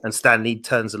 and Stan Lee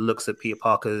turns and looks at Peter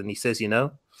Parker, and he says,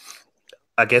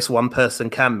 I guess one person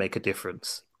can make a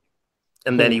difference.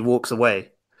 And then he walks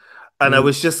away. And I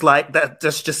was just like,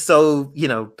 that's just so,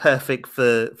 perfect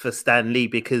for Stan Lee,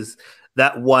 because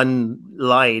that one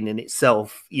line in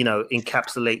itself,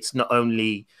 encapsulates not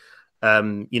only,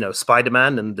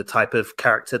 Spider-Man and the type of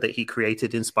character that he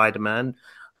created in Spider-Man,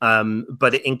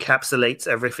 but it encapsulates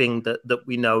everything that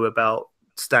we know about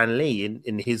Stan Lee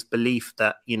in his belief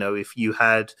that, if you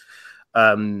had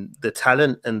the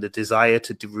talent and the desire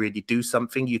to really do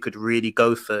something, you could really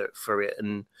go for it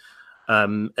and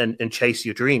chase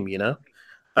your dream,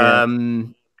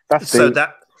 That's so deep.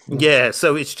 that,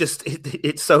 so it's just,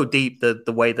 it's so deep,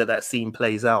 the way that scene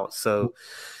plays out. So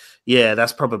yeah,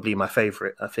 that's probably my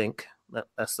favorite, I think.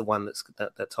 That's the one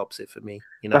that tops it for me.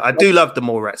 I do love the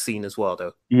Mallrats scene as well,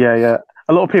 though. Yeah.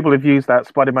 A lot of people have used that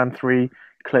Spider-Man 3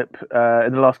 clip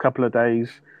in the last couple of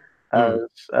days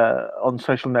on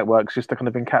social networks, just to kind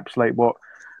of encapsulate what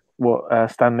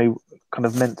Stan Lee kind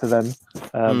of meant to them.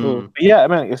 Yeah, I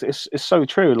mean, it's so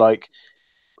true. Like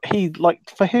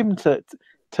for him to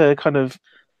kind of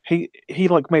he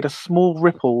like made a small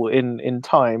ripple in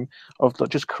time of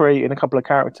just creating a couple of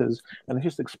characters, and it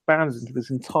just expands into this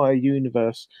entire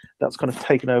universe that's kind of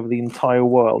taken over the entire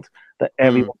world, that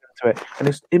everyone into it, and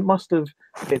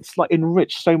it's like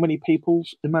enriched so many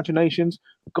people's imaginations.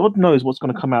 God knows what's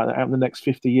going to come out in the next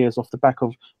 50 years off the back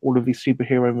of all of these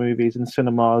superhero movies and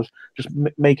cinemas, just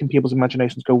making people's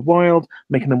imaginations go wild,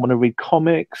 making them want to read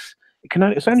comics.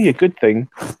 It's only a good thing,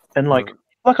 and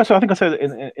like I said, I think I said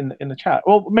it in the chat.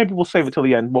 Well, maybe we'll save it till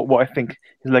the end. What I think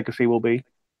his legacy will be.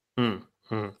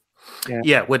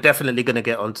 Yeah, we're definitely going to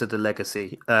get onto the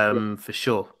legacy for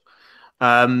sure.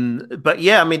 But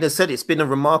yeah, I mean, as I said, it's been a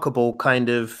remarkable kind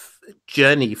of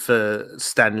journey for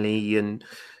Stan Lee, and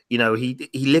you know, he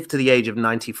lived to the age of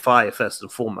 95 first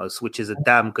and foremost, which is a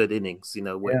damn good innings, you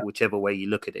know, whichever way you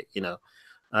look at it. You know,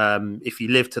 if you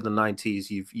live to the 90s,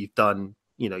 you've done,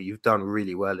 you know, you've done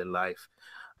really well in life.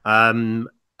 And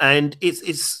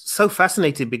it's so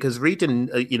fascinating because reading,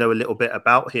 you know, a little bit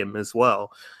about him as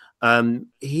well.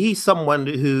 He's someone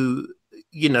who,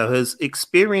 you know, has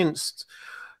experienced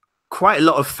quite a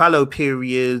lot of fallow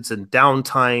periods and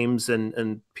downtimes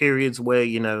and periods where,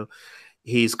 you know,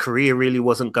 his career really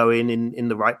wasn't going in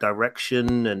the right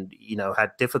direction, and, you know,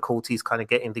 had difficulties kind of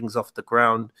getting things off the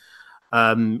ground.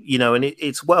 You know, and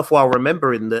it's worthwhile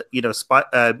remembering that, you know,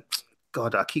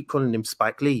 God, I keep calling him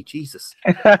Spike Lee. Jesus.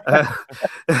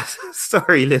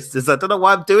 Sorry, listeners. I don't know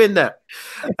why I'm doing that.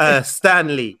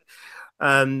 Stan Lee.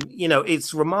 You know,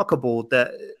 it's remarkable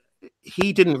that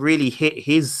he didn't really hit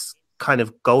his kind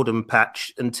of golden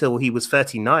patch until he was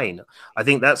 39. I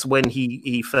think that's when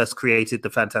he first created the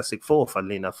Fantastic Four,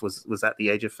 funnily enough, was at the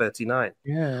age of 39.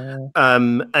 Yeah.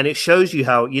 And it shows you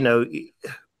how, you know,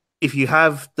 if you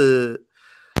have the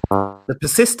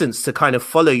persistence to kind of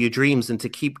follow your dreams and to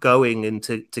keep going and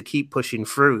to keep pushing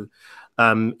through,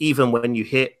 even when you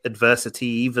hit adversity,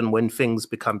 even when things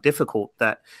become difficult,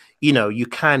 that, you know, you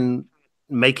can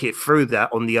make it through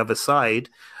that on the other side,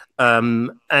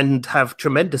 and have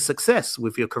tremendous success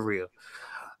with your career.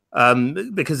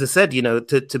 Because I said, you know,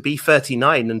 to be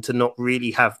 39 and to not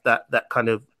really have that kind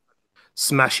of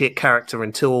smash hit character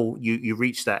until you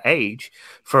reach that age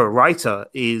for a writer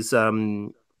is,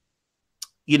 you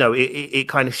know, it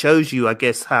kind of shows you, I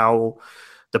guess, how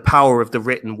the power of the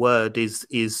written word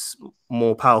is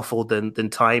more powerful than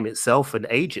time itself and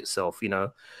age itself, you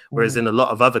know. Whereas in a lot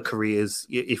of other careers,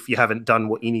 if you haven't done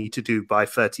what you need to do by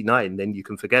 39, then you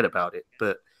can forget about it.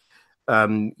 But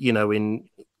you know, in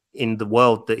the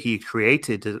world that he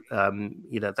created, you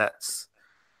know, that's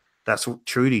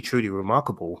truly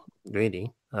remarkable,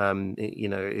 really. You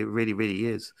know, it really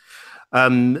is.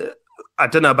 I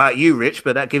don't know about you, Rich,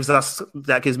 but that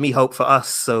gives me hope for us.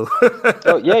 So,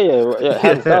 oh yeah,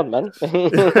 hands down, man.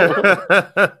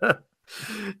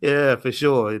 Yeah, for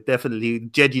sure, definitely.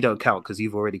 Jed, you don't count because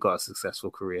you've already got a successful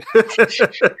career.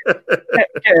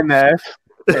 Getting there.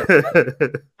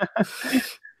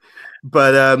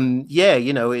 But yeah,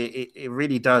 you know, it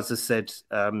really does, as I said,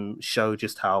 show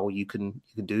just how you can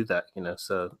do that, you know.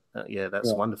 So yeah,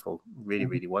 that's wonderful,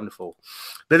 really wonderful.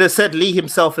 But as I said, Lee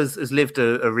himself has lived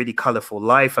a really colorful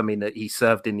life. I mean, he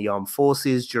served in the armed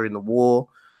forces during the war.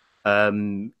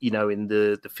 You know, in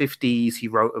the 50s, he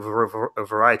wrote a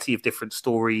variety of different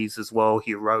stories as well.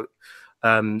 He wrote,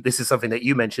 this is something that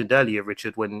you mentioned earlier,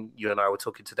 Richard, when you and I were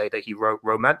talking today, that he wrote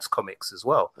romance comics as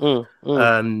well,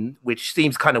 which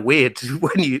seems kind of weird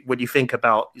when you think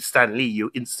about Stan Lee. You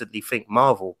instantly think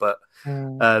Marvel, but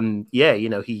yeah, you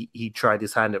know, he tried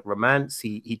his hand at romance.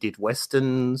 He did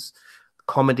westerns,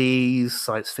 comedies,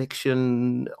 science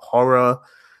fiction, horror,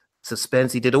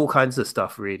 suspense. He did all kinds of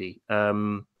stuff, really.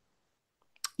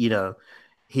 You know,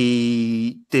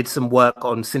 he did some work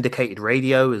on syndicated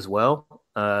radio as well,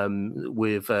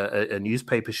 with a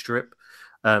newspaper strip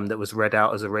that was read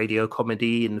out as a radio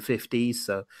comedy in the 50s.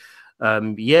 So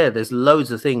yeah, there's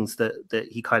loads of things that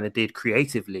he kind of did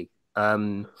creatively.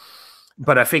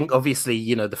 But I think, obviously,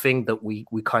 you know, the thing that we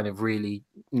kind of really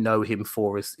know him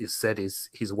for is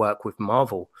his work with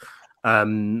Marvel.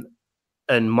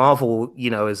 And Marvel, you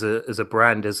know, as a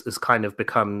brand has kind of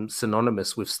become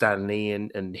synonymous with Stan Lee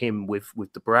and him with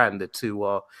the brand. The two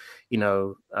are, you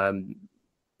know,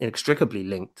 inextricably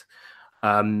linked.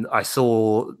 I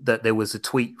saw that there was a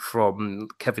tweet from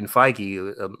Kevin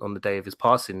Feige on the day of his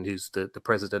passing, who's the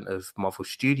president of Marvel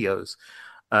Studios.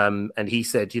 And he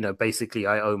said, you know, basically,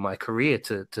 I owe my career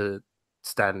to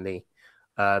Stan Lee,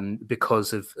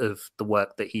 because of the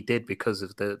work that he did, because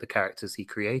of the characters he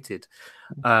created.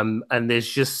 And there's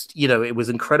just, you know, it was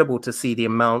incredible to see the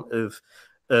amount of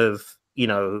you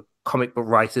know, comic book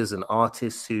writers and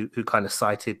artists who kind of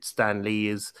cited Stan Lee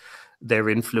as their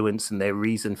influence and their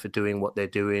reason for doing what they're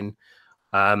doing.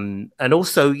 And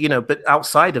also, you know, but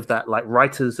outside of that, like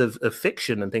writers of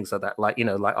fiction and things like that, like, you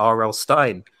know, like R.L.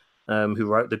 Stine, who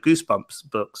wrote the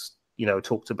Goosebumps books, you know,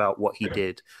 talked about what he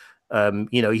did.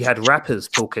 You know, he had rappers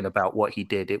talking about what he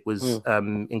did. It was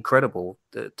incredible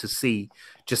to see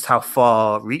just how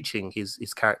far-reaching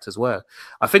his characters were.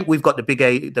 I think we've got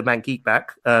the Manc Geek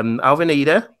back. Alvin, are you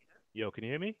there? Yo, can you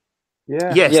hear me?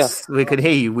 Yeah. Yes, we can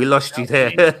hear you. We lost you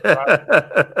there.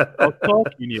 I was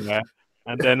talking, you know,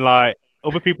 and then like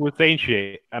other people were saying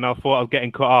shit, and I thought I was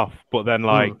getting cut off, but then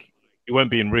like you weren't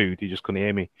being rude. You just couldn't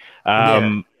hear me.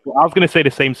 I was going to say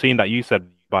the same scene that you said,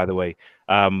 by the way.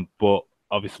 But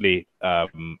obviously,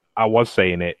 I was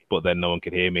saying it, but then no one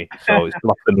could hear me, so it's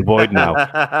lost in the void now.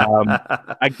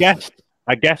 I guess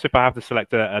if I have to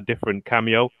select a different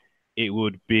cameo, it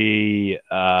would be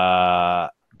the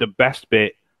best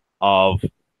bit of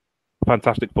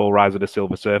Fantastic Four: Rise of the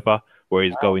Silver Surfer, where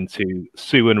he's going to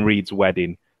Sue and Reed's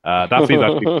wedding. That seems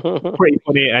actually pretty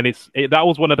funny, and that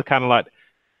was one of the kind of like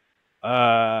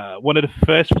one of the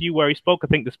first few where he spoke. I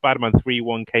think the Spider-Man 3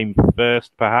 one came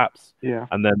first, perhaps. Yeah.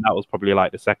 And then that was probably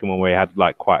like the second one where he had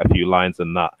like quite a few lines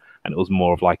and that, and it was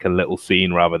more of like a little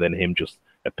scene rather than him just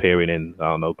appearing in, I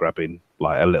don't know, grabbing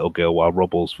like a little girl while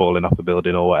rubble's falling off the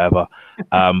building or whatever.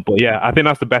 But yeah, I think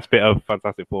that's the best bit of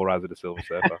Fantastic Four: Rise of the Silver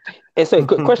Surfer. It's a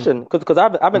good question because I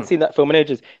haven't seen that film in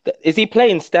ages. Is he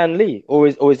playing Stan Lee or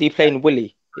is he playing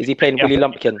Willie? Is he playing Willie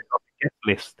Lumpkin? Guest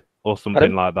list or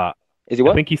something like that. Is he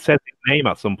what? I think he said his name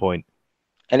at some point.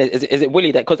 And is it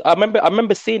Willie that? Because I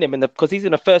remember seeing him because he's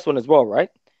in the first one as well, right?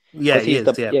 Yeah, he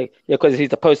is. Yeah, because he's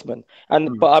the postman.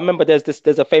 And but I remember there's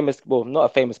a famous, well, not a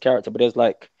famous character, but there's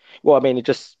like, well, I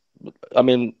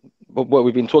mean, what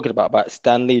we've been talking about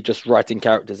Stan Lee just writing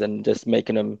characters and just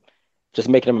making them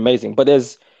amazing. But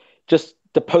there's just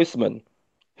the postman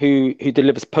who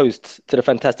delivers posts to the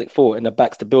Fantastic Four in the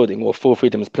Baxter Building or Four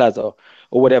Freedoms Plaza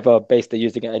or whatever base they're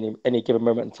using at any given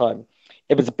moment in time.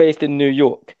 If it's based in New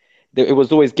York, it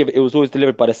was always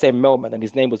delivered by the same mailman, and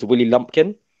his name was Willie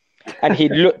Lumpkin, and he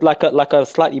looked like a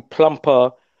slightly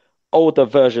plumper, older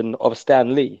version of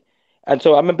Stan Lee. And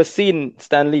so I remember seeing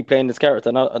Stan Lee playing this character,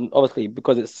 and obviously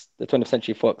because it's the 20th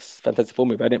Century Fox Fantastic Four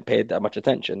movie, I didn't pay that much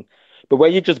attention. But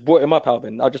when you just brought him up,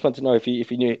 Alvin, I just want to know if you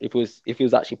knew if he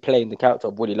was actually playing the character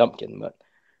of Willie Lumpkin. But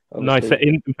no,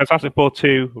 in Fantastic Four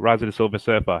 2: Rise of the Silver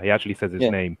Surfer, he actually says his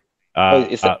name.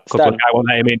 It's because the guy won't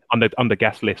let him in on the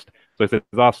guest list, so he says,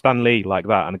 Stan Lee, like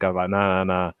that, and the guy's like,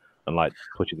 nah, and like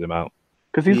pushes him out.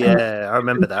 Because I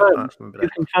remember that. He's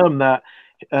confirmed that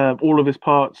all of his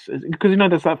parts, because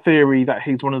there's that theory that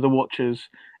he's one of the Watchers.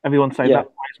 Everyone's saying that's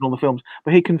in all the films,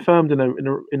 but he confirmed in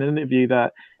an interview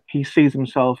that he sees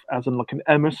himself as an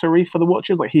emissary for the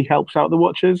Watchers. Like he helps out the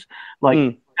Watchers. Like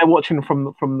they're watching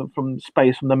from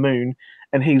space, from the moon,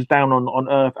 and he's down on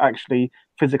Earth, actually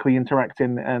physically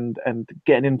interacting and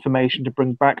getting information to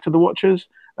bring back to the Watchers.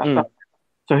 So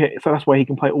that's why he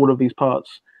can play all of these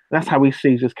parts. That's how he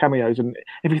sees his cameos, and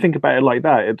if you think about it like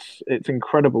that, it's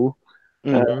incredible.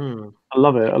 I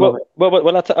love it.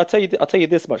 Well, I'll tell you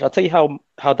this much. I'll tell you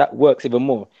how that works even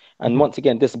more. And once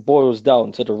again, this boils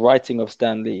down to the writing of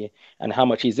Stan Lee and how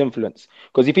much he's influenced.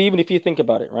 Because if you think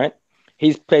about it, right,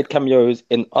 he's played cameos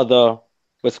in other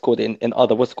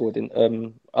other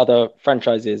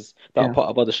franchises that are part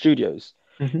of other studios.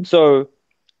 So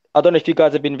I don't know if you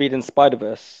guys have been reading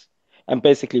Spider-Verse. And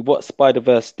basically, what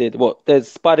Spider-Verse did, there's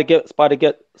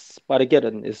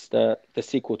Spider-Geddon is the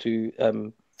sequel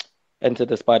to Enter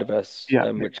the Spider-Verse,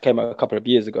 which came out a couple of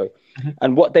years ago.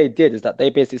 And what they did is that they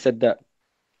basically said that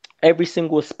every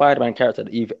single Spider-Man character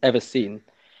that you've ever seen,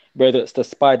 whether it's the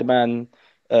Spider-Man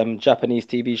Japanese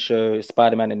TV show,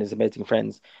 Spider-Man and His Amazing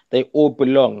Friends, they all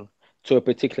belong to a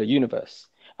particular universe.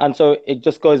 And so it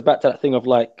just goes back to that thing of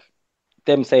like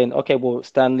them saying, okay, well,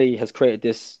 Stan Lee has created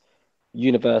this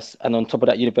universe, and on top of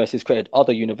that universe, he's created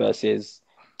other universes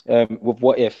with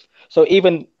What If. So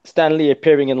even Stan Lee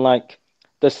appearing in like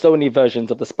the Sony versions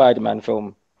of the Spider-Man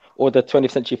film or the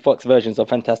 20th Century Fox versions of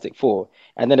Fantastic Four,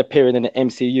 and then appearing in the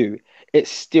MCU, it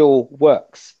still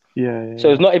works. So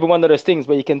it's not even one of those things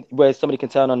where somebody can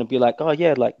turn on and be like, oh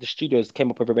yeah, like the studios came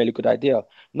up with a really good idea.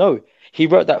 No, he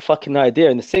wrote that fucking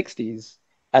idea in the 60s,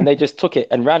 and they just took it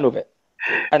and ran with it.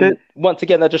 And once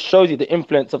again, that just shows you the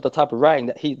influence of the type of writing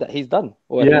that he's done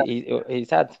or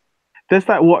he's had. There's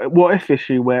that what if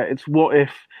issue where it's what if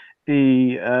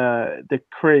the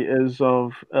creators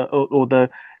of or the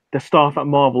staff at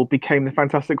Marvel became the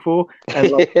Fantastic Four,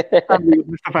 and like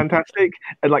Mr. Fantastic,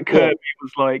 and like Kirby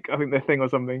was like, I think their thing or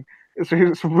something. It's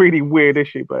a really weird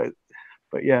issue, but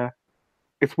yeah,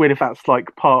 it's weird if that's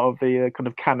like part of the kind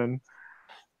of canon,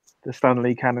 the Stan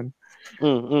Lee canon.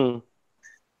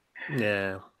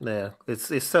 Yeah,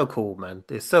 it's so cool, man.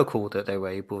 It's so cool that they were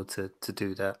able to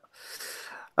do that.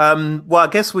 Well, I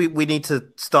guess we need to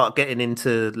start getting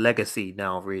into legacy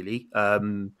now, really.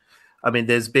 I mean,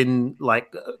 there's been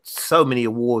like so many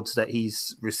awards that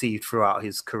he's received throughout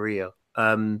his career.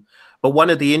 But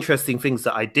one of the interesting things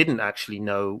that I didn't actually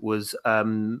know was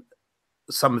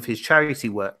some of his charity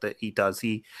work that he does.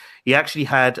 He actually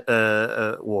had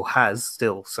has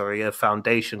still a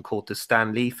foundation called the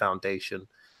Stan Lee Foundation,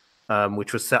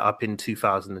 which was set up in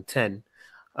 2010,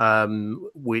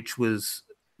 which was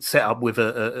set up with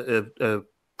a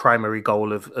primary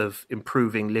goal of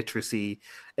improving literacy,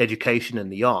 education,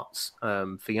 and the arts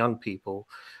for young people.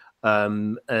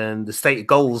 And the stated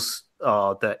goals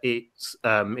are that it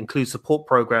includes support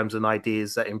programs and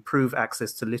ideas that improve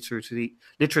access to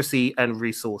literacy and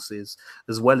resources,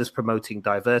 as well as promoting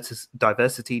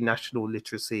diversity, national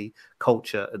literacy,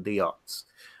 culture, and the arts.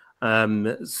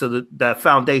 So the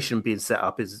foundation being set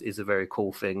up is a very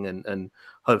cool thing, and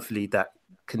hopefully that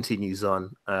continues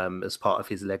on as part of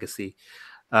his legacy.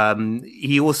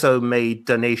 He also made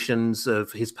donations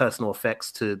of his personal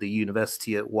effects to the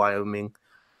University at Wyoming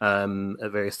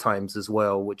at various times as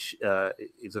well, which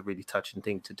is a really touching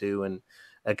thing to do. And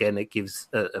again, it gives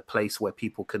a place where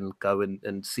people can go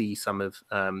and see some of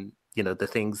the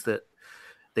things that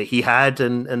he had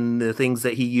and the things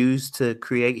that he used to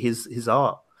create his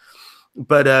art.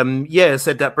 But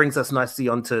so that brings us nicely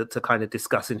on to kind of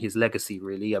discussing his legacy,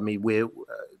 really. I mean, we're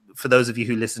for those of you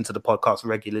who listen to the podcast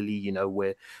regularly,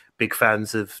 we're big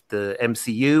fans of the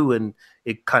MCU, and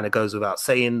it kind of goes without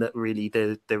saying that really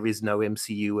there is no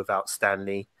MCU without Stan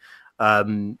Lee.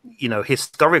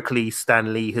 Historically,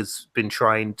 Stan Lee has been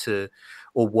trying to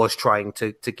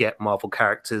get Marvel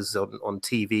characters on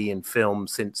TV and film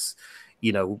since,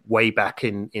 way back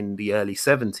in the early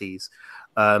 70s.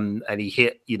 And he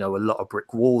hit, a lot of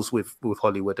brick walls with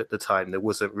Hollywood at the time. There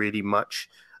wasn't really much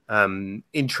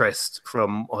interest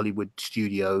from Hollywood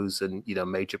studios and,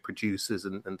 major producers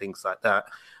and things like that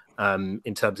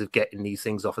in terms of getting these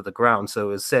things off of the ground.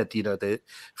 So as said,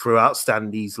 throughout Stan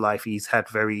Lee's life, he's had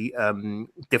very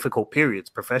difficult periods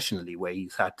professionally where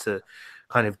he's had to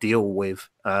kind of deal with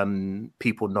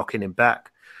people knocking him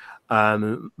back.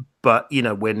 But,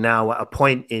 we're now at a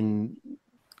point in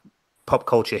pop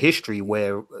culture history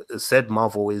where, as said,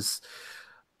 Marvel is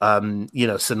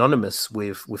synonymous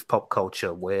with pop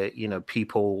culture, where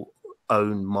people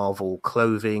own Marvel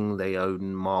clothing, they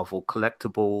own Marvel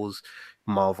collectibles.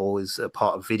 Marvel is a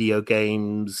part of video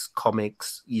games,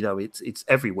 comics. It's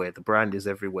everywhere. The brand is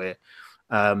everywhere,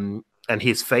 and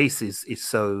his face is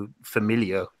so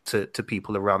familiar to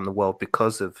people around the world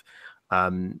because of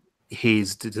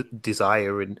his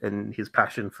desire and his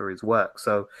passion for his work.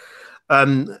 So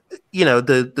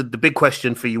the big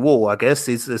question for you all, I guess,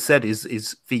 is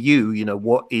for you,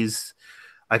 what is,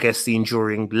 I guess, the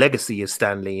enduring legacy of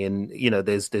Stan Lee? And,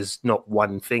 there's not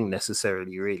one thing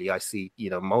necessarily, really. I see,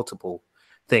 multiple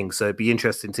things. So it'd be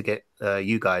interesting to get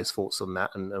you guys' thoughts on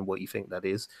that and what you think that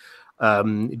is.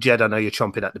 Jed, I know you're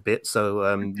chomping at the bit,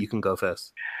 so you can go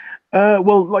first. I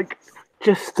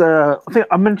think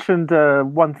I mentioned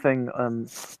one thing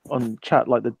on chat,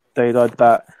 like the day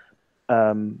that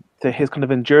his kind of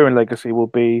enduring legacy will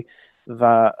be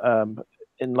that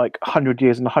in like 100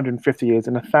 years and 150 years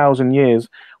and 1,000 years,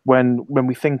 when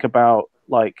we think about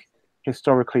like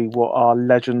historically what our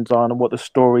legends are and what the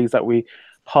stories that we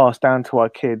pass down to our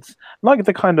kids, like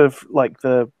the kind of like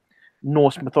the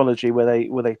Norse mythology where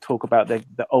they talk about the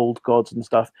old gods and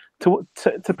stuff,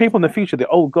 to people in the future, the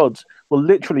old gods will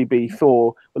literally be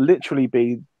Thor, will literally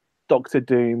be Doctor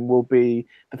Doom, will be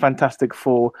the Fantastic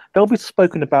Four. They'll be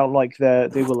spoken about like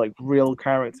they were like real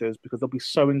characters, because they'll be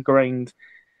so ingrained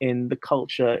in the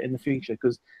culture in the future.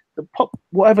 Because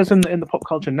whatever's in the pop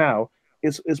culture now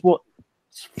is what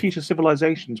future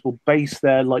civilizations will base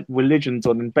their like religions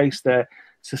on and base their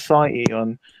society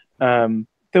on.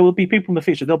 There will be people in the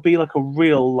future. There'll be like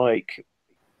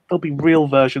there'll be real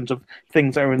versions of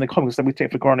things that are in the comics that we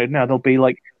take for granted now. There'll be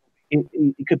like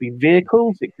it could be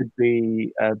vehicles, it could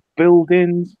be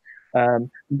buildings.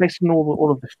 Based on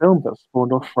all of the films that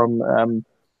spawned off from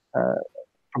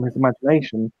his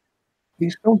imagination,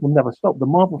 these films will never stop. The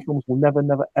Marvel films will never,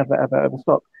 ever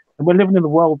stop. And we're living in a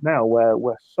world now where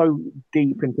we're so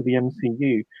deep into the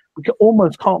MCU, we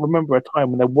almost can't remember a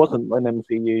time when there wasn't an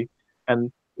MCU,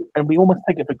 and we almost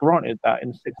take it for granted that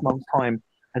in 6 months' time,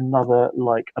 another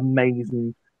like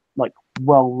amazing, like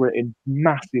well-written,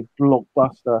 massive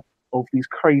blockbuster of these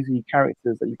crazy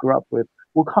characters that you grew up with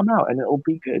will come out, and it'll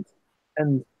be good.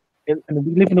 And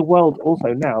we live in a world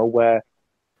also now where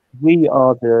we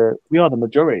are the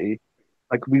majority.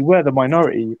 Like, we were the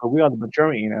minority, but we are the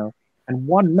majority now. And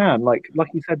one man, like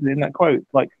you said in that quote,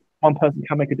 like one person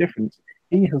can make a difference.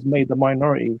 He has made the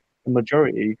minority the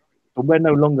majority, but we're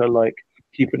no longer like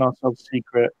keeping ourselves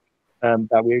secret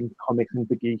that we're in comics and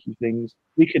the geeky things.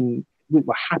 We're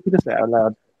happy to say it out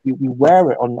loud. We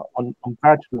wear it on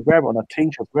badges, we wear it on our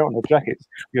t-shirts, we wear it on our jackets,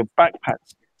 we have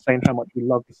backpacks saying how much we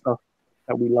love the stuff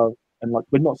that we love. And like,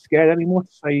 we're not scared anymore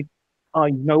to say, oh,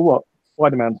 you know what,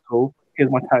 Spider-Man's cool, here's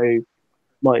my tattoo.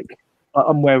 Like,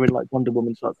 I'm wearing like Wonder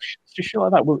Woman stuff. Just shit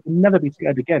like that. We'll never be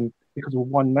scared again because of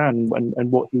one man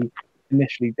and what he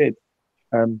initially did.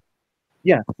 For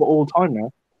all time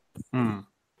now. Hmm.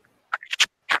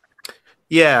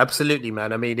 Yeah, absolutely,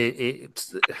 man. I mean,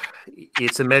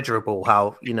 it's immeasurable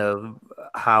how, you know,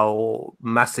 how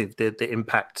massive the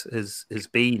impact has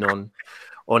been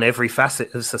on every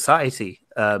facet of society,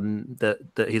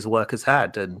 that his work has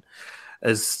had. And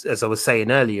as I was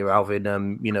saying earlier,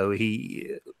 Alvin, you know,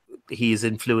 he has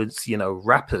influenced, you know,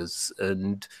 rappers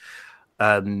and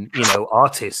you know,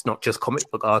 artists, not just comic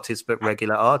book artists, but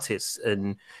regular artists,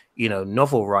 and, you know,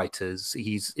 novel writers.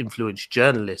 He's influenced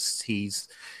journalists. He's,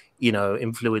 you know,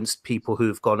 influenced people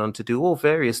who've gone on to do all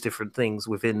various different things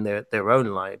within their own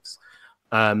lives.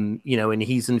 You know, and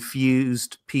he's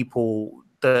infused people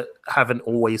that haven't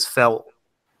always felt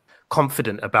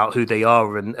confident about who they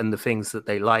are and the things that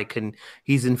they like, and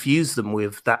he's infused them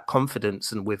with that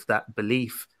confidence and with that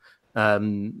belief,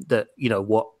 that, you know,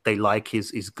 what they like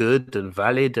is good and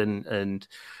valid and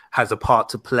has a part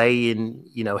to play in,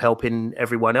 you know, helping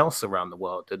everyone else around the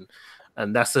world,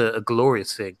 and that's a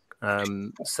glorious thing.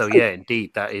 So yeah,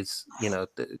 indeed, that is, you know,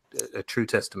 a true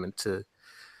testament to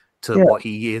what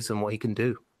he is and what he can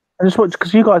do. I just want,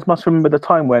 because you guys must remember the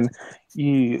time when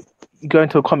you go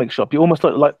into a comic shop, you almost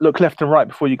look left and right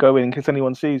before you go in case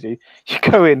anyone sees you. You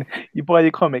go in, you buy your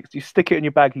comics, you stick it in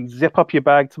your bag, you zip up your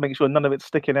bag to make sure none of it's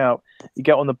sticking out. You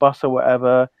get on the bus or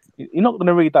whatever. You're not going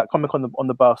to read that comic on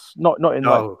the bus. Not in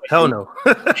no, hell no.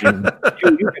 That's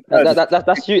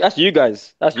you. That's you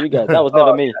guys. That's you guys. That was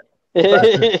never me.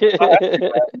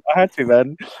 I had to,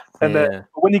 man. And then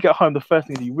when you get home, the first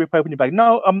thing is you rip open your bag.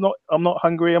 No, I'm not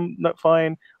hungry. I'm not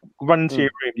fine. Run into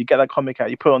your room. You get that comic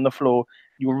out. You put it on the floor.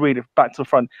 You will read it back to the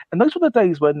front. And those were the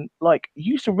days when, like,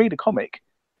 you used to read a comic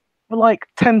for like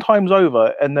 10 times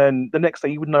over, and then the next day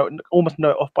you would almost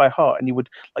know it off by heart, and you would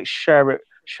like share it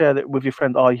with your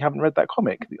friend. Oh, you haven't read that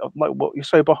comic? I'm like, what? You're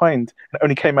so behind. It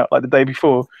only came out like the day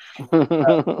before.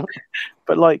 But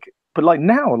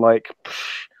now,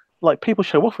 like people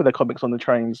show off with their comics on the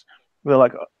trains. They're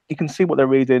like, you can see what they're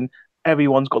reading.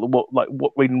 Everyone's got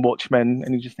reading Watchmen,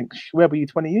 and you just think, where were you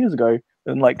 20 years ago?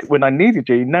 And like when I needed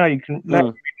you, now you can read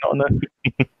it on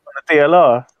the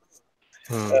DLR.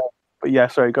 But yeah,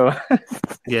 sorry, go on.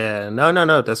 Yeah,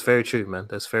 no, that's very true, man.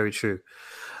 That's very true.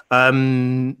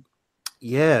 Alvin,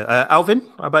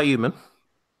 how about you, man?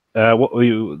 What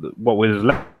was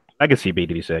legacy be?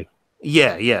 Did you say?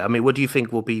 Yeah. I mean, what do you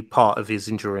think will be part of his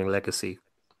enduring legacy?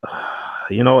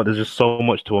 You know what? There's just so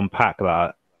much to unpack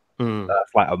that.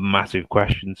 That's like a massive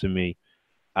question to me.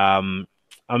 I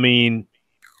mean,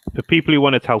 for people who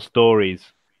want to tell stories,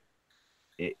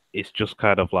 it's just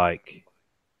kind of like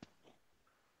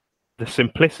the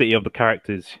simplicity of the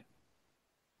characters,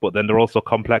 but then they're also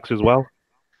complex as well.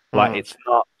 Like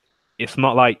it's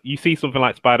not like you see something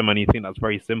like Spider-Man, you think that's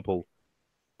very simple,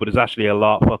 but there's actually a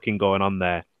lot fucking going on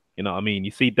there. You know what I mean?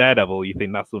 You see Daredevil, you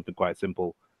think that's something quite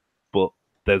simple, but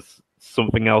there's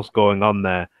something else going on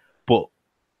there. But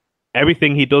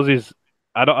everything he does is,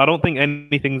 I don't think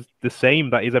anything's the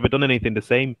same, that he's ever done anything the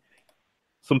same.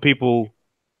 Some people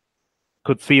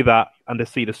could see that and they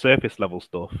see the surface level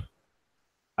stuff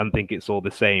and think it's all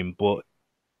the same, but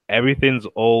everything's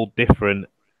all different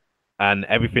and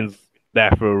everything's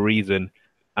there for a reason.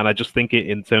 And I just think it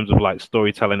in terms of like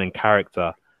storytelling and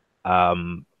character,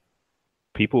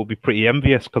 people will be pretty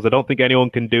envious because I don't think anyone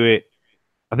can do it.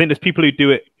 I think there's people who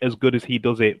do it as good as he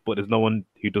does it, but there's no one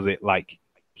who does it like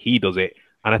he does it.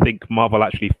 And I think Marvel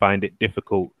actually find it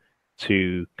difficult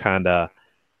to kind of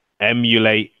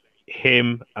emulate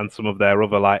him and some of their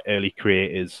other like early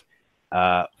creators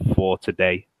for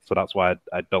today. So that's why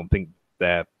I don't think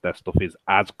their stuff is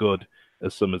as good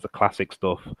as some of the classic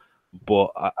stuff.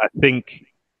 But I think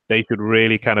they should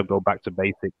really kind of go back to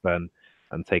basics and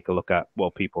take a look at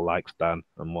what people like, Stan,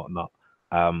 and whatnot.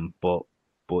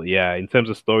 But yeah, in terms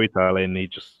of storytelling, he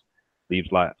just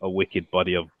leaves like a wicked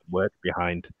body of work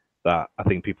behind that I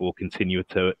think people will continue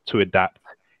to adapt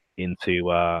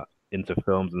into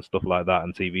films and stuff like that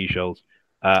and TV shows.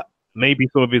 Maybe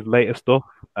some of his later stuff,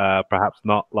 perhaps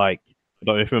not like, I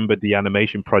don't know if you remember the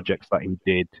animation projects that he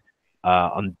did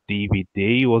on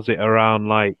DVD. Was it around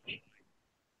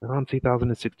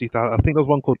 2006, 2000? I think there was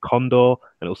one called Condor,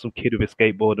 and it was some kid with a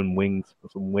skateboard and wings or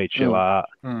some weird shit like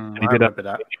that. And he did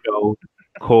a show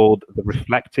called The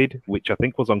Reflected, which I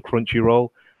think was on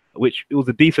Crunchyroll, which it was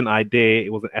a decent idea.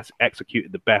 It wasn't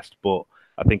executed the best, but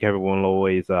I think everyone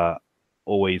will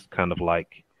always kind of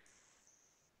like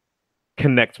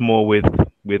connect more with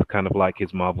kind of like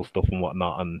his Marvel stuff and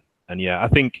whatnot. And yeah, I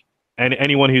think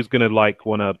anyone who's gonna like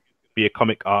want to be a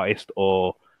comic artist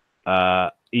or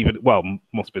even, well,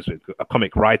 more specific, a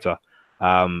comic writer,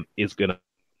 is gonna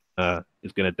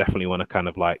definitely want to kind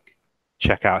of like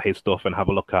check out his stuff and have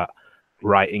a look at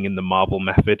writing in the Marvel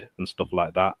method and stuff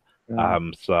like that.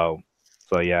 So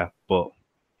yeah, but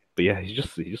yeah, he's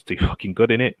just too fucking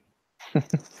good in it.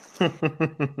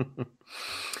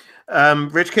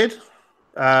 Rich Kid,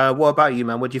 what about you,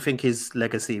 man? What do you think his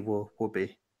legacy will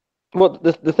be? Well,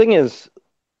 the thing is,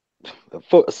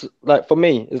 for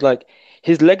me, is like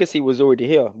his legacy was already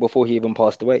here before he even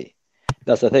passed away.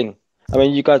 That's the thing. I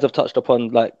mean, you guys have touched upon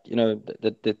like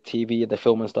the TV and the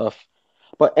film and stuff,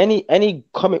 but any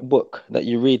comic book that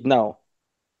you read now,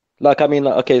 like I mean,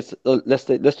 like okay, let's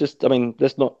just I mean,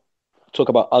 let's not talk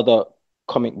about other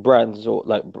comic brands or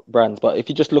like brands, but if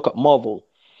you just look at Marvel,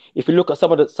 if you look at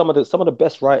some of the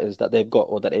best writers that they've got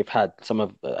or that they've had,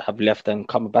 some have left and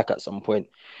come back at some point.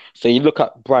 So you look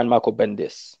at Brian Michael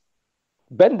Bendis.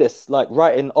 Bendis, like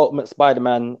writing Ultimate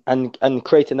Spider-Man and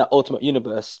creating that Ultimate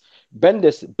Universe.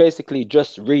 Bendis basically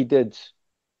just redid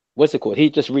what's it called? He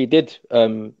just redid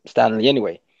Stanley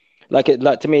anyway. Like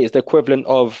to me, it's the equivalent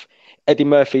of Eddie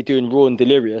Murphy doing Raw and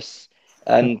Delirious,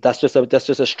 and that's just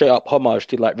a straight up homage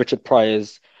to like Richard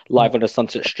Pryor's Live on the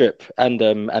Sunset Strip and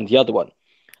the other one.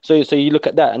 So you look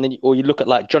at that, and then or you look at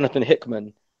like Jonathan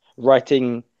Hickman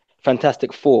writing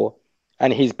Fantastic Four,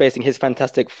 and he's basing his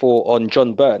Fantastic Four on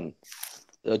John Byrne's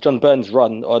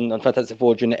run on Fantastic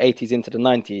Four during the 80s into the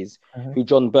 90s, who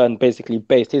John Byrne basically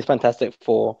based his Fantastic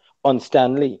Four on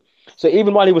Stan Lee. So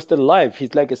even while he was still alive,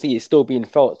 his legacy is still being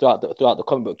felt throughout the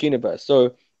comic book universe.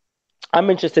 So I'm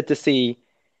interested to see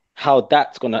how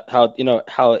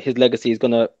his legacy is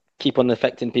gonna keep on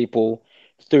affecting people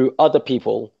through other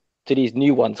people to these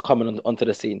new ones coming onto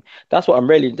the scene. That's what I'm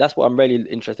really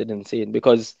interested in seeing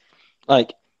because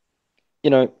like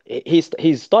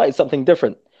he's started something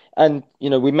different. And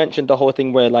we mentioned the whole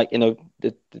thing where like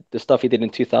the stuff he did in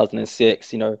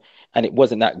 2006, and it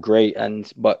wasn't that great,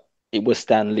 but it was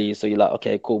Stan Lee, so you're like,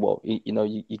 okay, cool, well,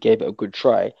 you gave it a good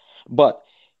try. But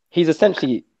he's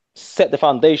essentially set the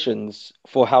foundations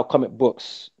for how comic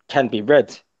books can be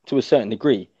read to a certain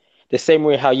degree. The same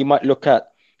way how you might look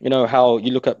at, how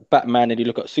you look at Batman and you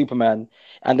look at Superman,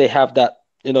 and they have that,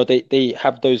 they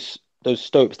have those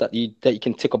stopes that you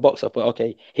can tick a box off. But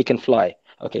okay, he can fly.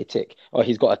 Okay, tick. Or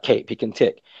he's got a cape. He can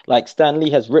tick. Like Stan Lee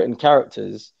has written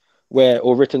characters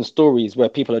or written stories where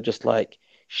people are just like,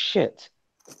 shit.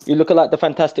 You look at like the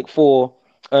Fantastic Four,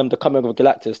 the Coming of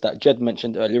Galactus that Jed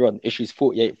mentioned earlier on, issues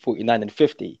 48, 49, and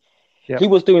 50. Yep. He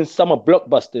was doing summer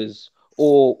blockbusters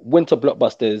or winter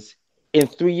blockbusters in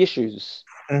 3 issues.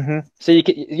 So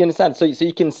you understand. So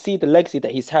you can see the legacy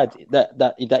that he's had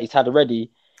that he's had already,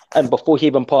 and before he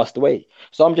even passed away.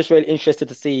 So I'm just really interested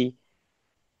to see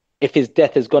if his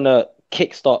death is gonna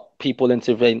kickstart people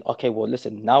into saying, okay, well,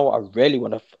 listen, now I really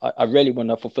want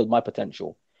to fulfill my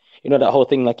potential. That whole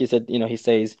thing, like you said, he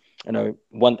says,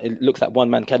 it looks like one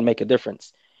man can make a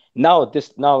difference. He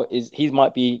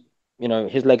might be,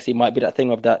 his legacy might be that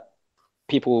thing of that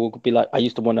people will be like, I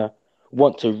used to want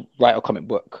to write a comic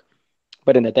book,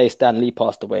 but in the day Stan Lee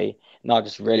passed away, now I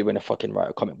just really want to fucking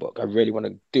write a comic book. I really want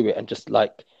to do it and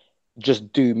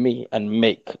just do me and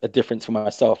make a difference for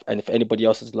myself. And if anybody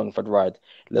else is along for the ride,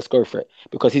 let's go for it.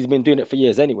 Because he's been doing it for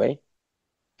years anyway.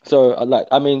 So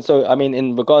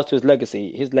in regards to his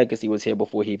legacy was here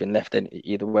before he even left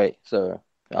either way. So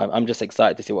I'm just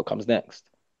excited to see what comes next.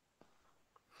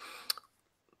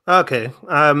 Okay.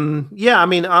 Yeah, I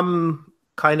mean, I'm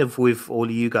kind of with all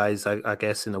of you guys, I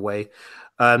guess, in a way.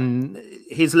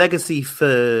 His legacy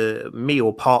for me,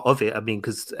 or part of it, I mean,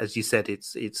 because as you said,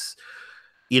 it's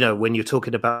when you're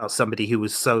talking about somebody who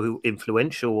was so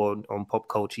influential on pop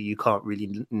culture, you can't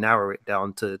really narrow it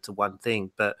down to one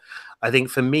thing. But I think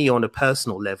for me, on a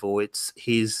personal level, it's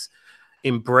his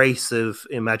embrace of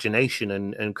imagination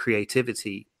and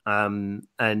creativity, and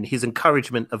his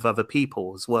encouragement of other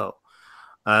people as well.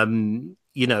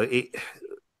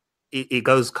 It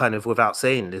goes kind of without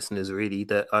saying, listeners, really,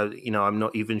 that I'm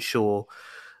not even sure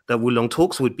that Wulong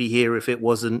Talks would be here if it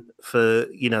wasn't for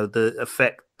the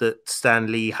effect that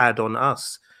Stan Lee had on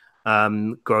us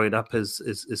growing up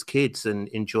as kids and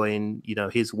enjoying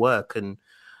his work and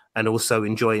also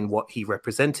enjoying what he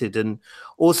represented, and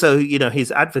also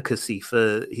his advocacy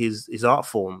for his art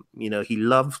form. He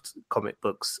loved comic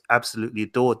books, absolutely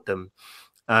adored them.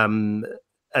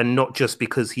 And not just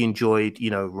because he enjoyed,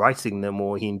 writing them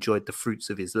or he enjoyed the fruits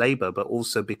of his labor, but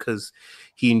also because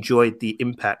he enjoyed the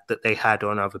impact that they had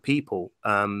on other people,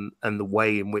 and the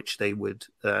way in which they would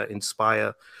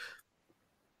inspire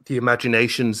the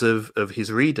imaginations of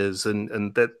his readers,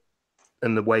 and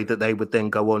the way that they would then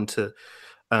go on to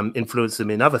influence them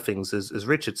in other things, as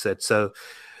Richard said. So,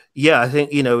 yeah, I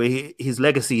think his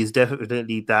legacy is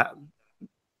definitely that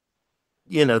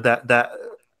that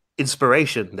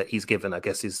inspiration that he's given, I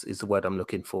guess is the word I'm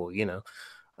looking for.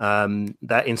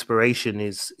 that inspiration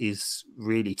is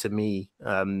really, to me,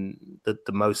 the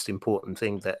most important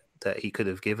thing that he could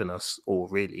have given us all,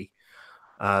 really.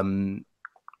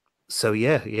 So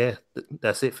yeah,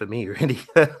 that's it for me, really.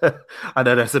 I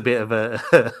know that's a bit of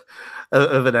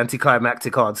of an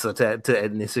anticlimactic answer to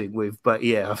end this thing with, but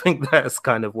yeah, I think that's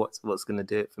kind of what's going to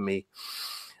do it for me.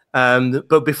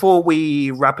 But before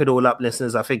we wrap it all up,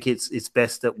 listeners, I think it's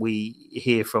best that we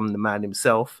hear from the man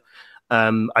himself.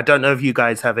 I don't know if you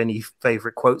guys have any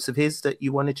favorite quotes of his that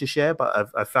you wanted to share,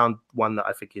 but I've found one that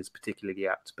I think is particularly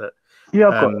apt. But yeah,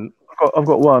 I've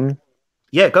got one.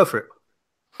 Yeah, go for it.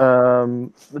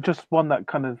 Just one that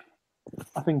kind of,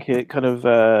 I think it kind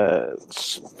of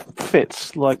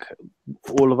fits like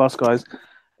all of us guys,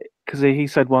 because he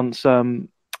said once, I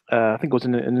think it was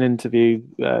in an interview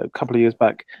a couple of years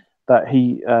back, that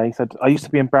he said, I used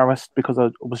to be embarrassed because I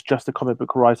was just a comic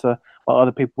book writer while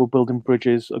other people were building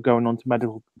bridges or going on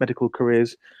to medical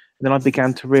careers. And then I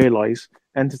began to realize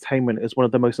entertainment is one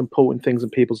of the most important things in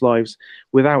people's lives.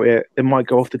 Without it, it might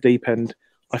go off the deep end.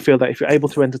 I feel that if you're able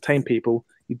to entertain people,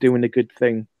 you're doing a good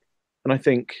thing. And I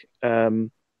think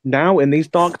now in these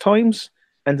dark times,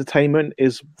 entertainment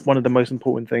is one of the most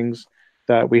important things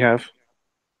that we have.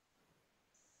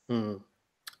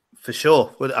 For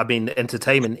sure. Well, I mean,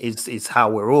 entertainment is how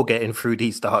we're all getting through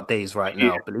these dark days right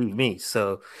now, believe me.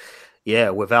 So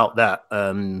yeah, without that,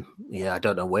 I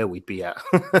don't know where we'd be at.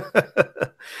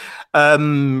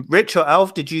 Rich or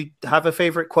Alf, did you have a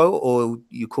favorite quote, or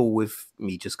you cool with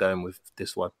me just going with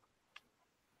this one?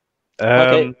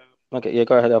 Okay, yeah,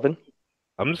 go ahead, Alvin.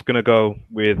 I'm just gonna go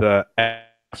with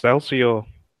Excelsior.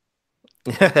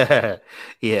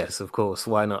 Yes, of course.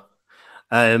 Why not?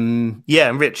 And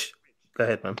Rich, go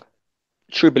ahead, man.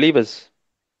 True believers.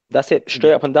 That's it,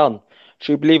 straight up and down.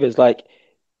 True believers. Like,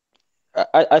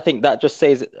 I think that just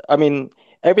says, I mean,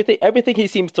 everything he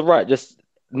seems to write, just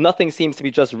nothing seems to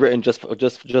be just written just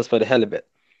for the hell of it.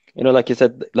 You know, like you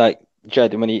said, like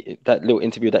Jed, when that little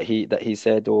interview that he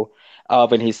said, or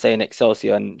Alvin, he's saying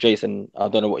Excelsior, and Jason, I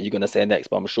don't know what you're gonna say next,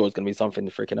 but I'm sure it's gonna be something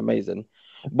freaking amazing.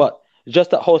 But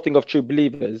just that whole thing of true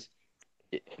believers,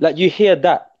 like you hear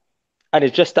that, and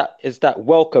it's just that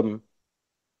welcome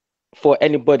for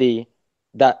anybody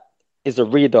that is a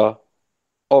reader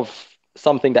of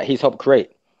something that he's helped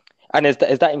create, and is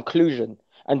that inclusion,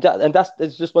 and that's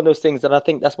it's just one of those things that I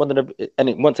think that's one of the, and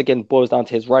it once again boils down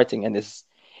to his writing, and is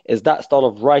that style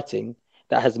of writing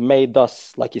that has made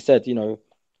us, like you said, you know,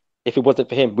 if it wasn't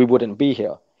for him, we wouldn't be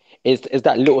here. Is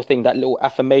that little thing, that little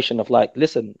affirmation of like,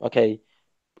 listen, okay,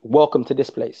 welcome to this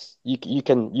place. You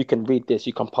can read this,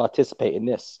 you can participate in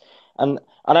this, and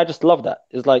I just love that.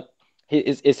 It's like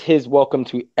it's his welcome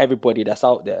to everybody that's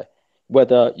out there,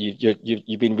 whether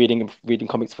you've been reading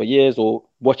comics for years, or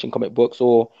watching comic books,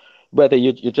 or whether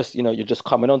you're just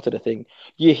coming onto the thing.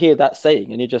 You hear that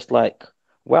saying and you're just like,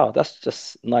 wow, that's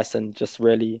just nice and just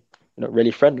really,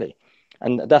 really friendly.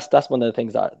 And that's one of the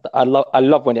things that I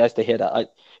love when I used to hear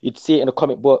that. You'd see it in the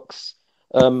comic books.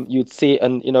 You'd see it,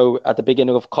 and at the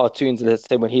beginning of cartoons, let's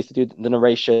say when he used to do the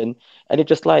narration, and it's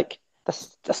just like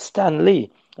that's Stan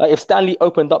Lee. Like if Stan Lee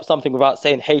opened up something without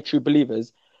saying "Hey, true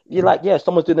believers," you're like, yeah,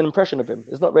 someone's doing an impression of him.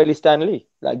 It's not really Stan Lee.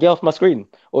 Like, get off my screen,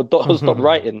 or stop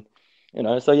writing.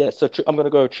 So yeah, I'm gonna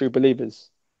go true believers.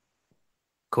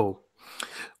 Cool.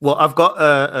 Well, I've got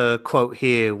a quote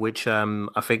here which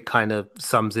I think kind of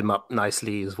sums him up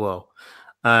nicely as well.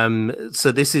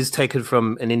 So this is taken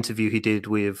from an interview he did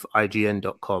with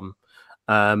IGN.com.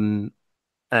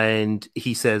 And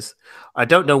he says, I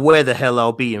don't know where the hell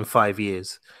I'll be in 5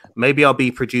 years. Maybe I'll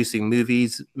be producing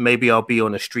movies. Maybe I'll be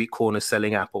on a street corner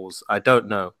selling apples. I don't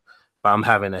know, but I'm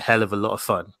having a hell of a lot of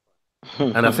fun.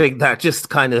 And I think that just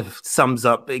kind of sums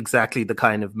up exactly the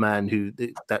kind of man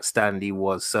that Stan Lee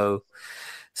was. So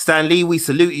Stan Lee, we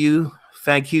salute you.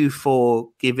 Thank you for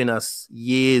giving us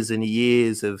years and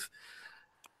years of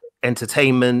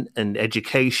entertainment and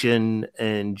education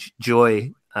and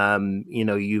joy.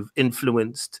 You've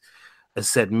influenced, as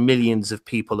said, millions of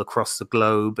people across the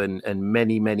globe, and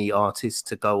many, many artists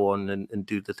to go on and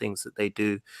do the things that they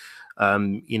do.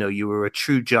 You were a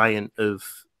true giant of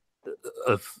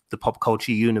the pop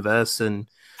culture universe, and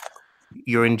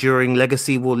your enduring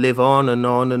legacy will live on and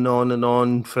on and on and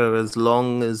on for as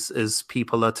long as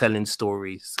people are telling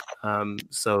stories.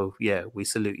 So yeah, we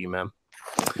salute you, man.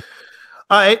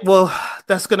 All right, well,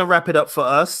 that's going to wrap it up for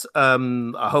us.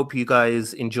 I hope you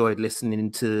guys enjoyed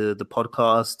listening to the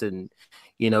podcast, and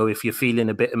if you're feeling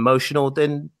a bit emotional,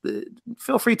 then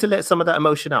feel free to let some of that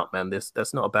emotion out, man.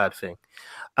 That's not a bad thing.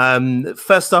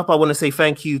 First up, I want to say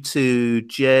thank you to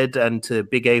Jed and to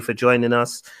Big A for joining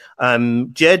us.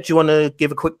 Jed, do you want to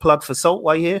give a quick plug for Salt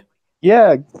while you're here?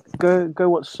 Yeah, go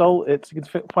watch Salt. You can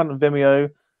find it on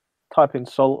Vimeo. Type in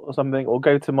Salt or something, or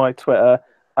go to my Twitter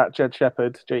at Jed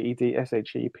Shepherd,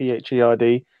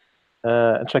 JedShepherd,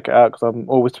 and check it out because I'm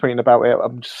always tweeting about it.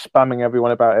 I'm just spamming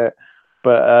everyone about it.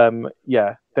 But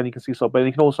yeah, then you can see Salt. But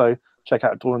you can also check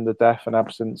out Dawn of the Deaf and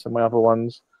Absence and my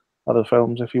other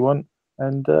films if you want.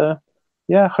 And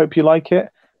yeah, hope you like it.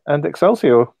 And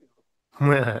Excelsior.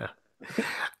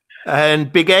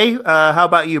 And Big A, how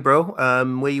about you, bro?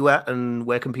 Where you at, and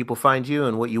where can people find you,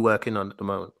 and what you working on at the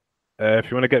moment?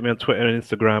 If you want to get me on Twitter and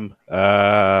Instagram,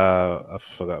 I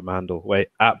forgot my handle. Wait,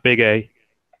 at Big A.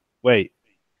 Wait,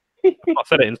 I've not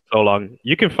said it in so long.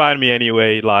 You can find me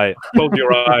anyway. Like, close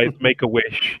your eyes, make a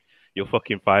wish, you'll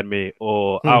fucking find me.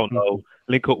 Or I don't know,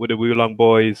 link up with the Wulong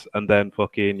Boys, and then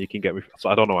fucking you can get me. So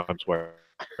I don't know why I'm swearing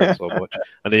so much,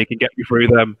 and then you can get me through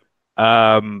them.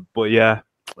 But yeah,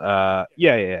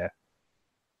 yeah.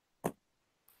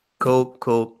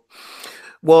 Cool.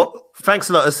 Well, thanks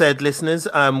a lot, as said, listeners.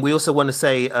 We also want to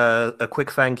say a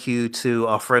quick thank you to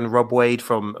our friend Rob Wade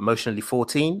from Emotionally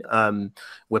 14.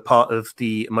 We're part of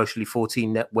the Emotionally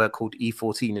 14 network called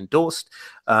E14 Endorsed.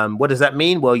 What does that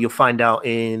mean? Well, you'll find out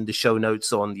in the show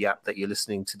notes on the app that you're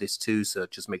listening to this to. So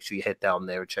just make sure you head down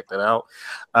there and check that out.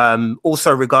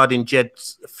 Also, regarding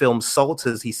Jed's film Salt,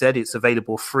 as he said, it's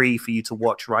available free for you to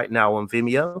watch right now on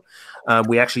Vimeo.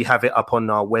 We actually have it up on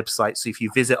our website. So if you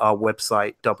visit our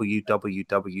website,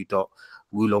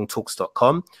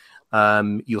 www.wulongtalks.com,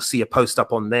 you'll see a post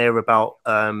up on there about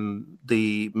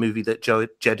the movie that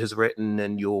Jed has written,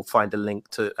 and you'll find a link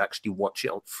to actually watch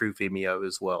it through Vimeo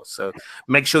as well. So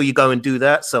make sure you go and do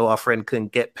that so our friend can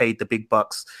get paid the big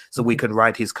bucks so we can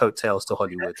ride his coattails to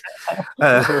Hollywood.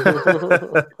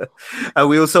 And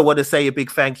we also want to say a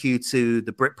big thank you to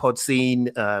the Britpod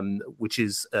scene, which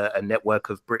is a network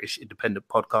of British independent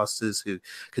podcasters who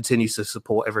continues to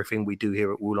support everything we do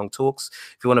here at Wulong Talks.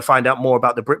 If you want to find out more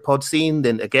about the Britpod scene,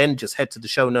 then again, just head to the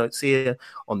show notes here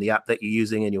on the app that you're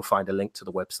using, and you'll find a link to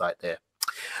the website there.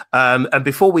 And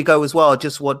before we go as well, I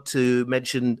just want to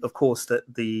mention, of course,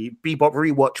 that the Bebop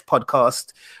Rewatch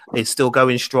podcast is still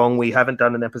going strong. We haven't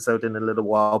done an episode in a little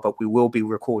while, but we will be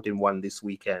recording one this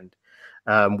weekend.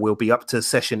 We'll be up to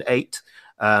session 8.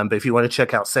 But if you want to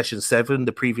check out session 7,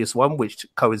 the previous one, which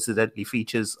coincidentally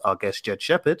features our guest Jed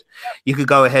Shepherd, you could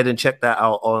go ahead and check that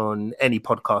out on any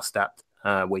podcast app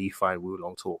where you find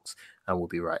Wulong Talks, and we'll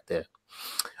be right there.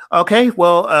 Okay,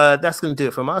 well, that's going to do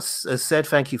it from us. As said,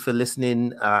 thank you for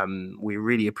listening. We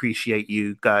really appreciate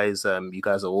you guys. You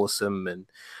guys are awesome. And,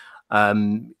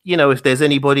 you know, if there's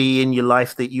anybody in your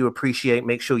life that you appreciate,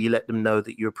 make sure you let them know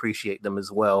that you appreciate them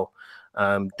as well.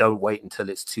 Don't wait until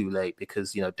it's too late,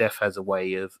 because, you know, death has a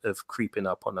way of creeping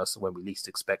up on us when we least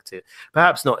expect it.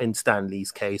 Perhaps not in Stan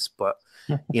Lee's case, but,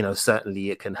 you know, certainly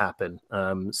it can happen.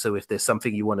 So if there's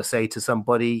something you want to say to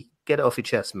somebody, get it off your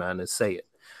chest, man, and say it.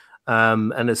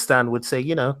 And as Stan would say,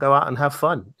 you know, go out and have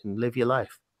fun and live your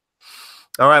life.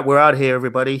 All right, we're out here,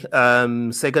 everybody.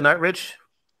 Say goodnight, Rich.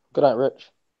 Good night,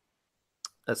 Rich.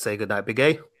 Let's say goodnight, Big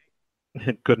A.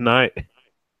 Good night.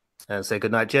 And say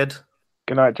goodnight, Jed.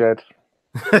 Good night, Jed.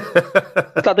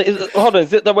 Hold on,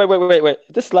 is it? Wait.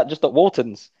 This is like just at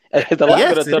Walton's. Is the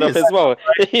light going to turn up as well?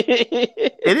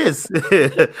 It is.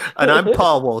 And I'm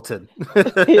Paul Walton.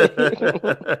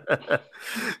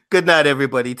 Good night,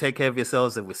 everybody. Take care of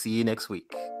yourselves, and we'll see you next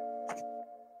week.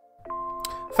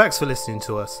 Thanks for listening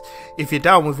to us. If you're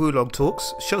down with Wulong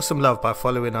Talks, show some love by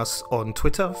following us on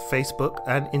Twitter, Facebook,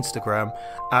 and Instagram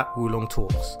at Wulong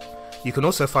Talks. You can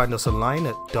also find us online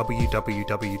at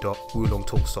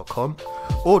www.wulongtalks.com,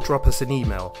 or drop us an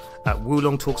email at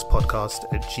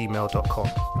wulongtalkspodcast@gmail.com.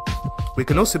 We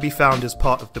can also be found as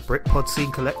part of the Britpod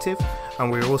Scene Collective,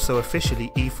 and we're also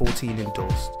officially E14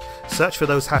 endorsed. Search for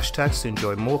those hashtags to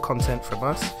enjoy more content from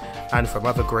us and from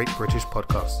other great British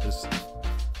podcasters.